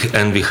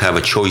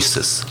have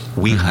choices.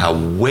 We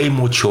have way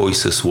more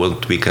choices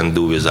what we can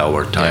do with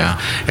our time.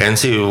 Yeah. And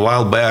see, a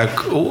while back,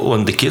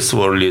 when the kids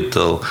were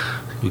little,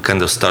 we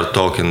kind of start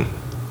talking.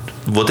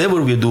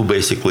 Whatever we do,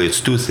 basically, it's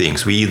two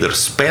things. We either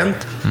spend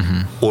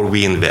or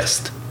we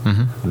invest.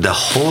 The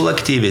whole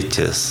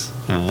activities,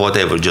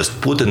 whatever, just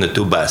put in the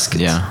two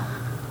baskets. Yeah.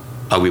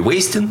 Are we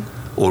wasting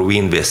or we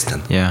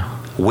investing? Yeah.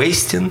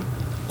 Wasting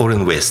or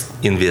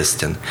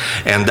investing.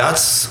 And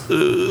that's,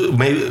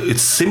 maybe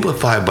it's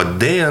simplified, but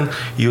then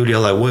you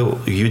realize, well,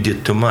 you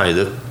did too much.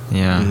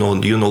 No,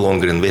 you're no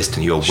longer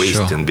investing, you're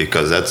wasting,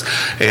 because that's.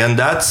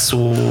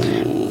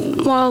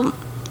 Well,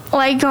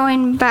 like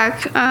going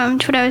back to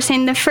what I was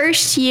saying, the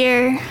first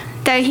year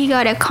that he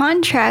got a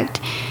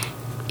contract,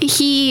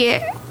 he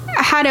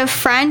had a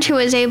friend who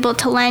was able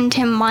to lend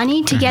him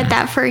money to get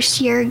that first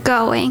year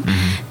going.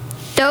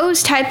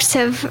 Those types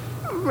of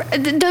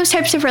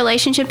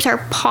relationships are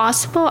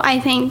possible. I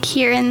think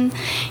here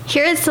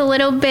it's a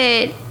little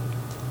bit,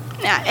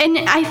 and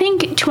I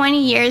think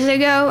 20 years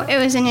ago it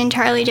was an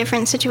entirely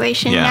different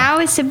situation. Now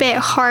it's a bit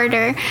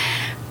harder,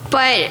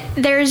 but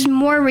there's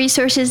more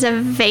resources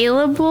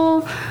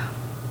available,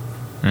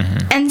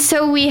 and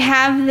so we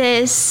have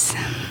this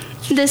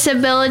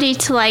ability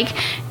to like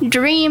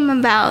dream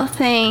about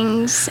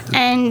things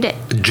and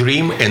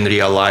dream and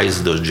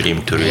realize those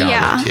dreams to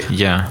reality.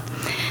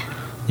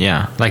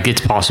 Yeah, like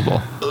it's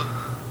possible.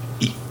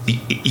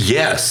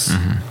 Yes.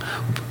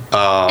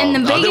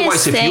 And the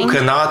otherwise, if you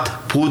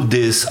cannot put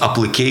this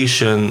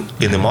application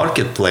in the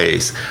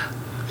marketplace,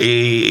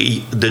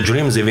 the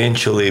dreams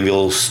eventually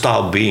will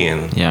stop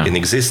being in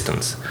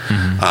existence.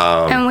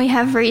 And we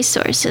have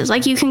resources.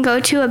 Like you can go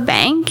to a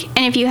bank,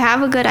 and if you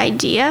have a good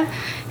idea,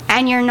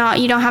 and you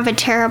don't have a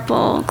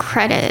terrible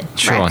credit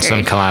record,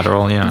 some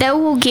collateral, they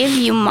will give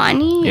you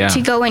money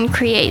to go and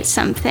create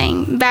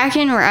something. Back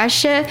in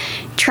Russia,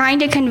 trying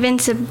to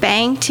convince a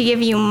bank to give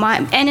you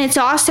money, and it's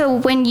also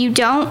when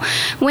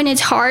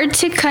it's hard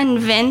to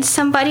convince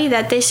somebody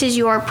that this is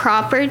your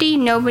property,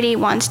 nobody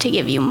wants to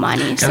give you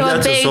money. So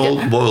and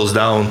all boils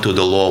down to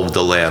the law of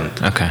the land.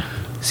 Okay.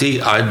 See,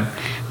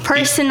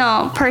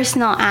 personal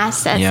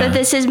assets. So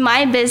this is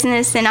my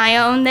business and I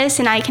own this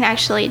and I can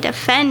actually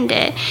defend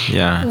it.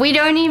 We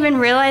don't even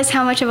realize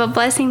how much of a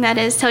blessing that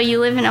is till you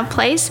live in a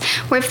place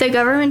where if the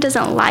government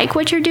doesn't like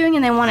what you're doing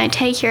and they want to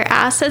take your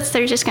assets,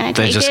 they're just going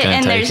to take it,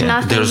 and there's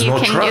nothing you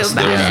can do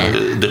about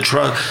it. The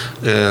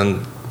trust.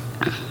 And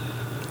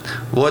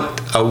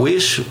what I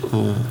wish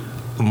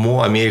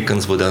more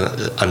Americans would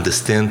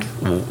understand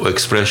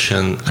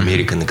expression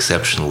American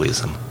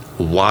exceptionalism.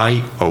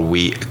 Why are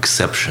we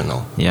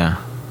exceptional?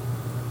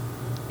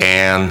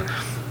 And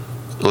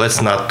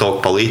let's not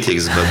talk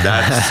politics, but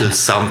that's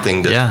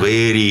something that's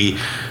very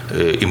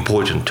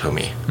important to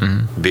me,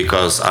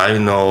 because I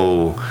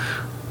know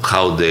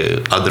how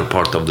the other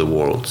part of the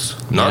world,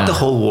 not the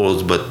whole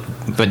world,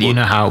 but you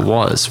know how it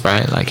was,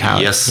 right? Like how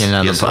and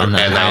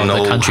I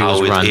know the country how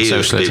was run, it is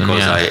socialism,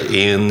 because I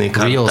in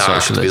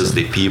contact with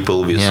the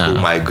people with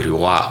whom I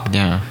grew up.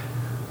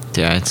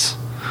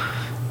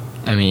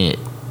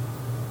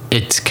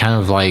 It's kind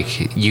of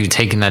like you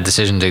taking that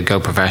decision to go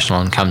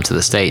professional and come to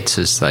the States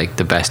is like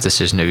the best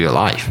decision of your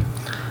life.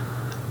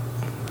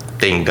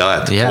 Thank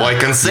God. All I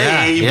can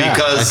say,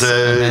 because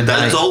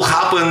that all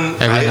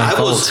happened. I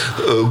was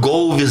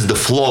go with the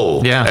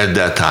flow at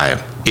that time.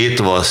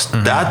 It was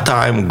that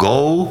time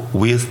go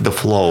with the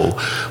flow,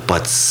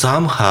 but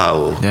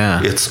somehow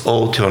it's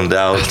all turned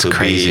out to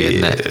crazy, be.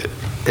 Isn't it?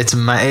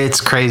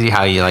 It's crazy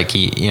how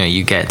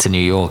you get to New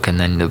York and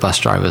then the bus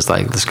driver's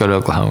like, let's go to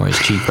Oklahoma, it's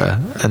cheaper,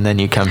 and then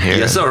you come here.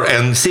 Yes, sir.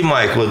 And see,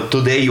 Mike,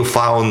 today you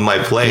found my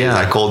place.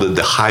 I called it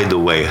the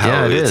Hideaway.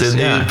 It's in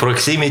the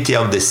proximity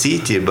of the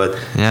city, but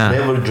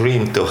never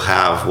dreamed to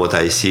have what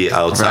I see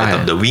outside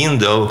of the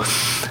window.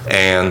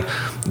 And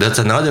that's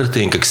another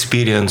thing,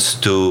 experience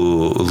to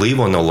live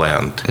on a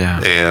land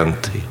and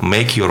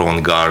make your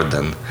own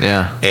garden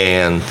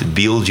and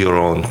build your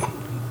own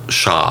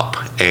shop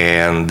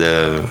and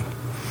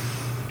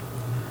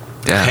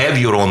have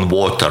your own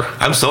water.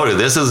 I'm sorry,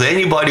 this is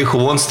anybody who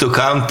wants to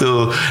come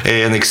to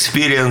an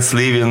experience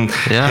living,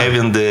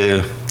 having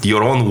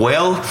your own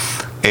well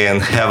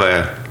and have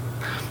a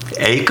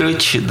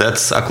acreage.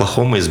 That's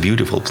Oklahoma is a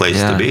beautiful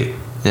place to be.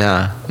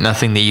 Yeah,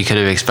 nothing that you could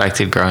have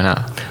expected growing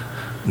up.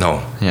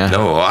 No.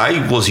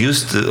 I was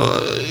used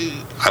to.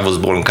 I was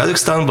born in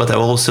Kazakhstan, but I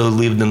also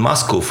lived in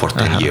Moscow for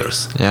 10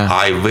 years. Yeah.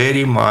 I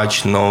very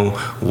much know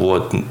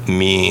what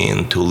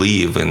mean to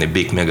live in the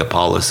big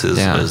megapolises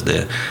with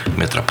the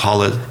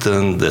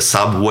metropolitan, the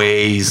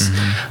subways,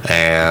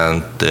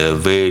 and the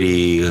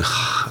very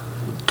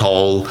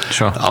tall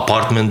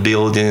apartment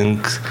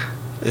buildings.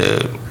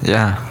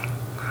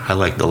 I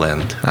like the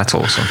land. That's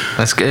awesome.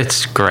 That's good.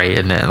 It's great,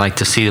 isn't it? Like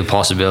to see the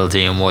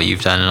possibility and what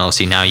you've done, and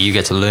obviously now you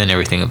get to learn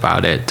everything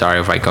about it.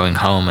 Dario, like going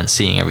home and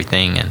seeing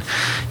everything, and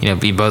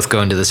you both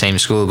going to the same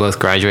school, both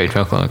graduated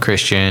from Oklahoma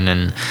Christian,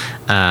 and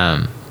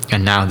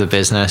now the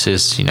business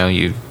is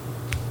you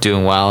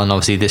doing well, and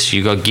obviously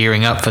you got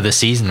gearing up for the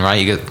season, right?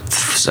 You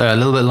got a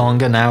little bit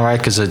longer now, right?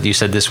 Because you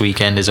said this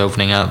weekend is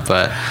opening up,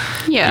 but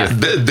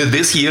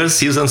this year's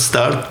season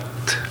start.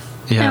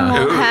 And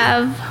we'll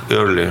have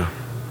earlier.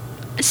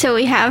 So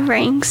we have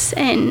rinks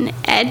in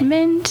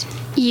Edmond,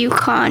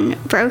 Yukon,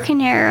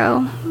 Broken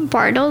Arrow,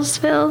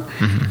 Bartlesville,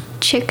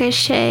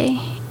 Chickasha,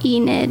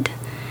 Enid.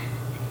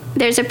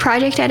 There's a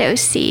project at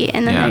OC,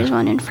 and then there's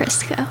one in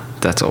Frisco.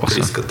 That's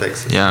awesome. Frisco,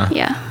 Texas.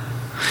 Yeah.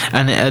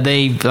 And are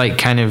they like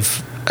kind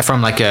of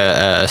from like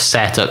a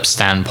setup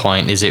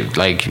standpoint? Is it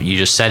like you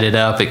just set it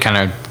up, it kind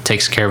of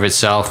takes care of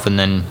itself, and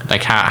then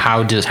like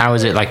how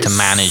is it like to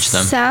manage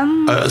them?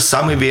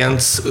 Some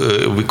events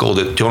we call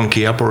it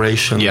turnkey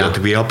operation that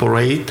we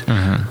operate.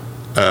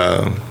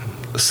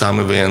 Some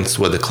events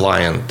where the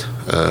client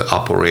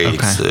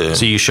operates.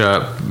 So you show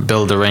up,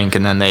 build the rink,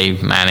 and then they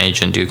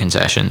manage and do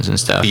concessions and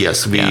stuff.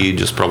 Yes, we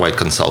just provide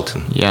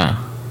consulting. Yeah,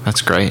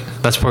 that's great.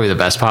 That's probably the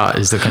best part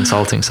is the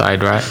consulting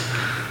side, right?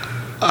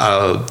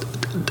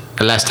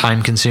 Less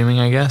time consuming,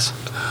 I guess.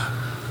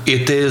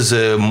 It is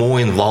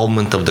more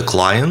involvement of the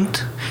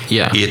client.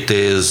 Yeah. It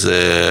is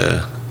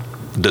the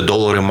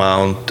dollar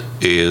amount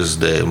is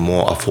the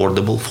more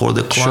affordable for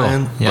the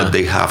client, but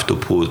they have to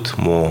put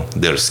more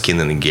their skin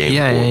in the game.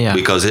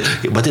 Because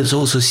but it's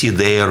also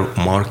their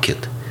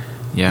market.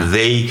 Yeah.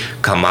 They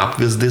come up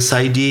with this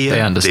idea.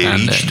 They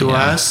understand reach to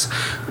us.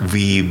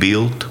 We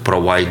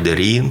provide the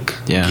rink,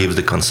 give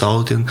the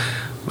consulting,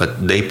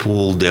 but they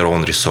pull their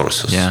own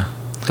resources. Yeah.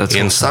 That's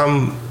in awesome.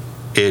 some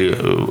area,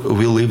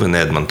 we live in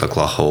Edmond,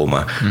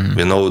 Oklahoma.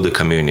 We know the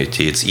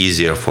community. It's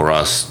easier for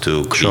us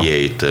to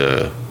create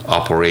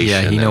operation.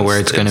 Yeah, you know where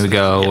it's going to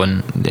go,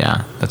 and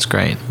that's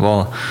great.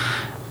 Well,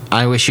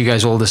 I wish you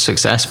guys all the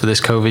success for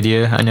this COVID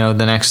year. I know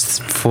the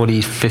next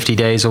 40, 50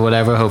 days or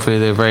whatever, hopefully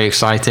they're very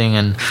exciting,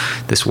 and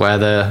this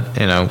weather,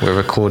 we're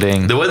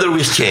recording. The weather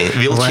will change.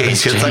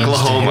 It's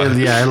Oklahoma.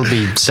 It'll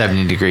be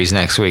 70 degrees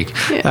next week.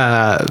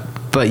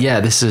 But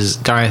this is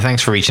Dario.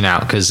 Thanks for reaching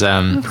out, because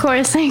of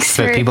course, thanks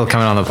for people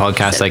coming on the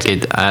podcast.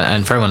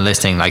 And for everyone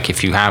listening, like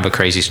if you have a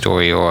crazy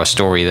story or a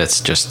story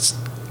that's just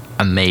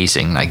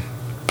amazing, like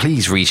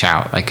please reach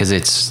out, like because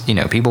it's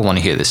people want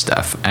to hear this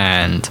stuff,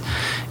 and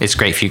it's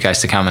great for you guys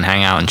to come and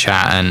hang out and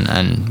chat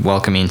and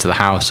welcome me into the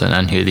house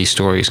and hear these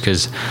stories,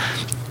 because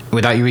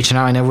without you reaching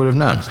out, I never would have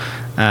known.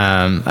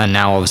 And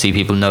now obviously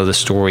people know the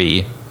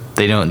story.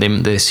 They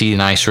see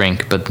an ice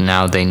rink, but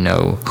now they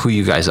know who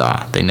you guys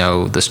are. They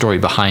know the story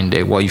behind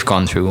it, what you've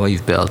gone through, what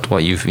you've built,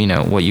 what you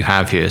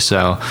have here.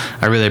 So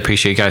I really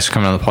appreciate you guys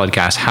coming on the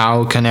podcast.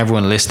 How can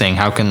everyone listening,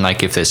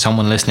 if there's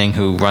someone listening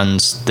who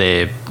runs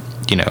the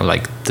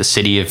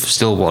city of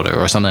Stillwater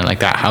or something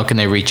like that, how can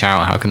they reach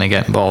out? How can they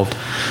get involved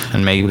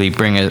and maybe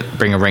bring a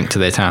rink to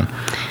their town?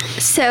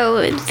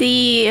 So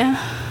the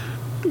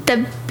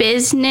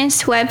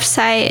business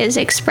website is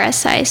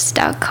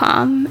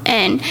expressice.com,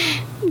 and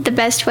the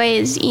best way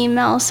is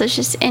email, so it's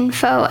just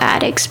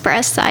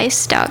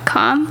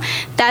info@expressice.com.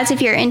 That's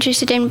if you're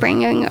interested in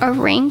bringing a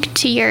rink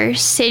to your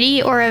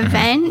city or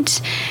event.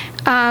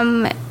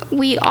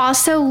 We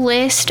also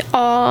list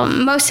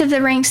most of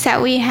the rinks that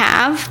we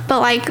have,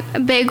 but like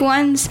big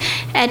ones,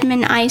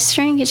 Edmond Ice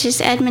Rink, it's just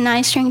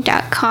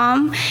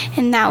edmondicerink.com,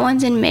 and that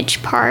one's in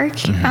Mitch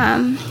Park.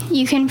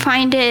 You can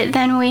find it.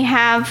 Then we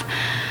have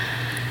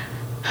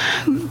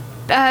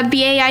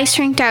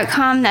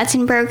baicerink.com, that's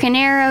in Broken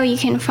Arrow. You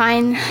can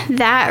find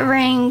that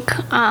rink.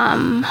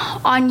 On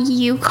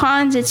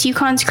Yukon's, it's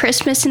Yukon's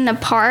Christmas in the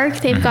Park.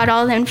 They've got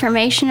all the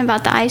information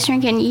about the ice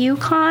rink in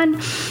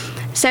Yukon.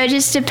 So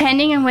just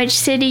depending on which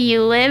city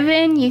you live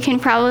in, you can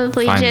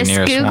probably just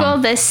Google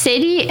the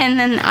city and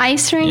then the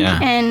ice rink,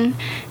 and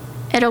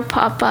it'll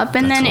pop up.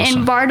 And that's then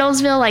awesome. In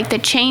Bartlesville, like the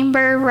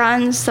Chamber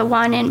runs the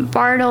one in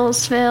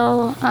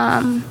Bartlesville.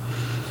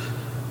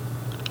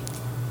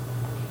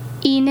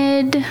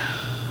 Enid,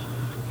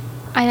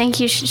 I think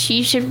you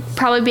should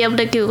probably be able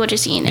to Google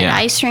just Enid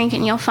ice rink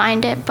and you'll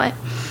find it. But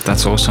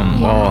that's awesome.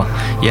 Yeah.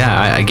 Well,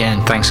 yeah.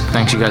 Again, thanks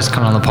you guys for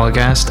coming on the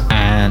podcast,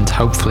 and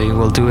hopefully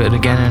we'll do it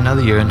again in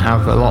another year and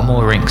have a lot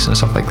more rinks and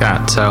stuff like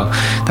that. So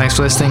thanks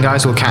for listening,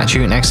 guys. We'll catch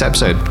you next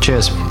episode.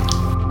 Cheers.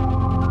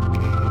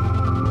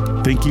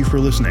 Thank you for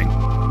listening.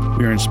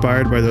 We are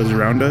inspired by those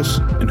around us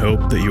and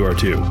hope that you are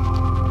too.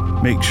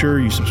 Make sure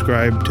you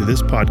subscribe to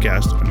this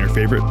podcast on your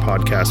favorite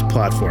podcast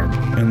platform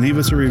and leave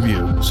us a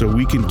review so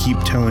we can keep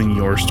telling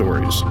your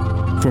stories.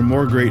 For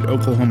more great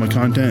Oklahoma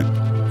content,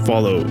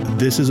 follow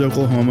This Is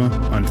Oklahoma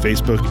on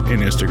Facebook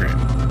and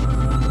Instagram.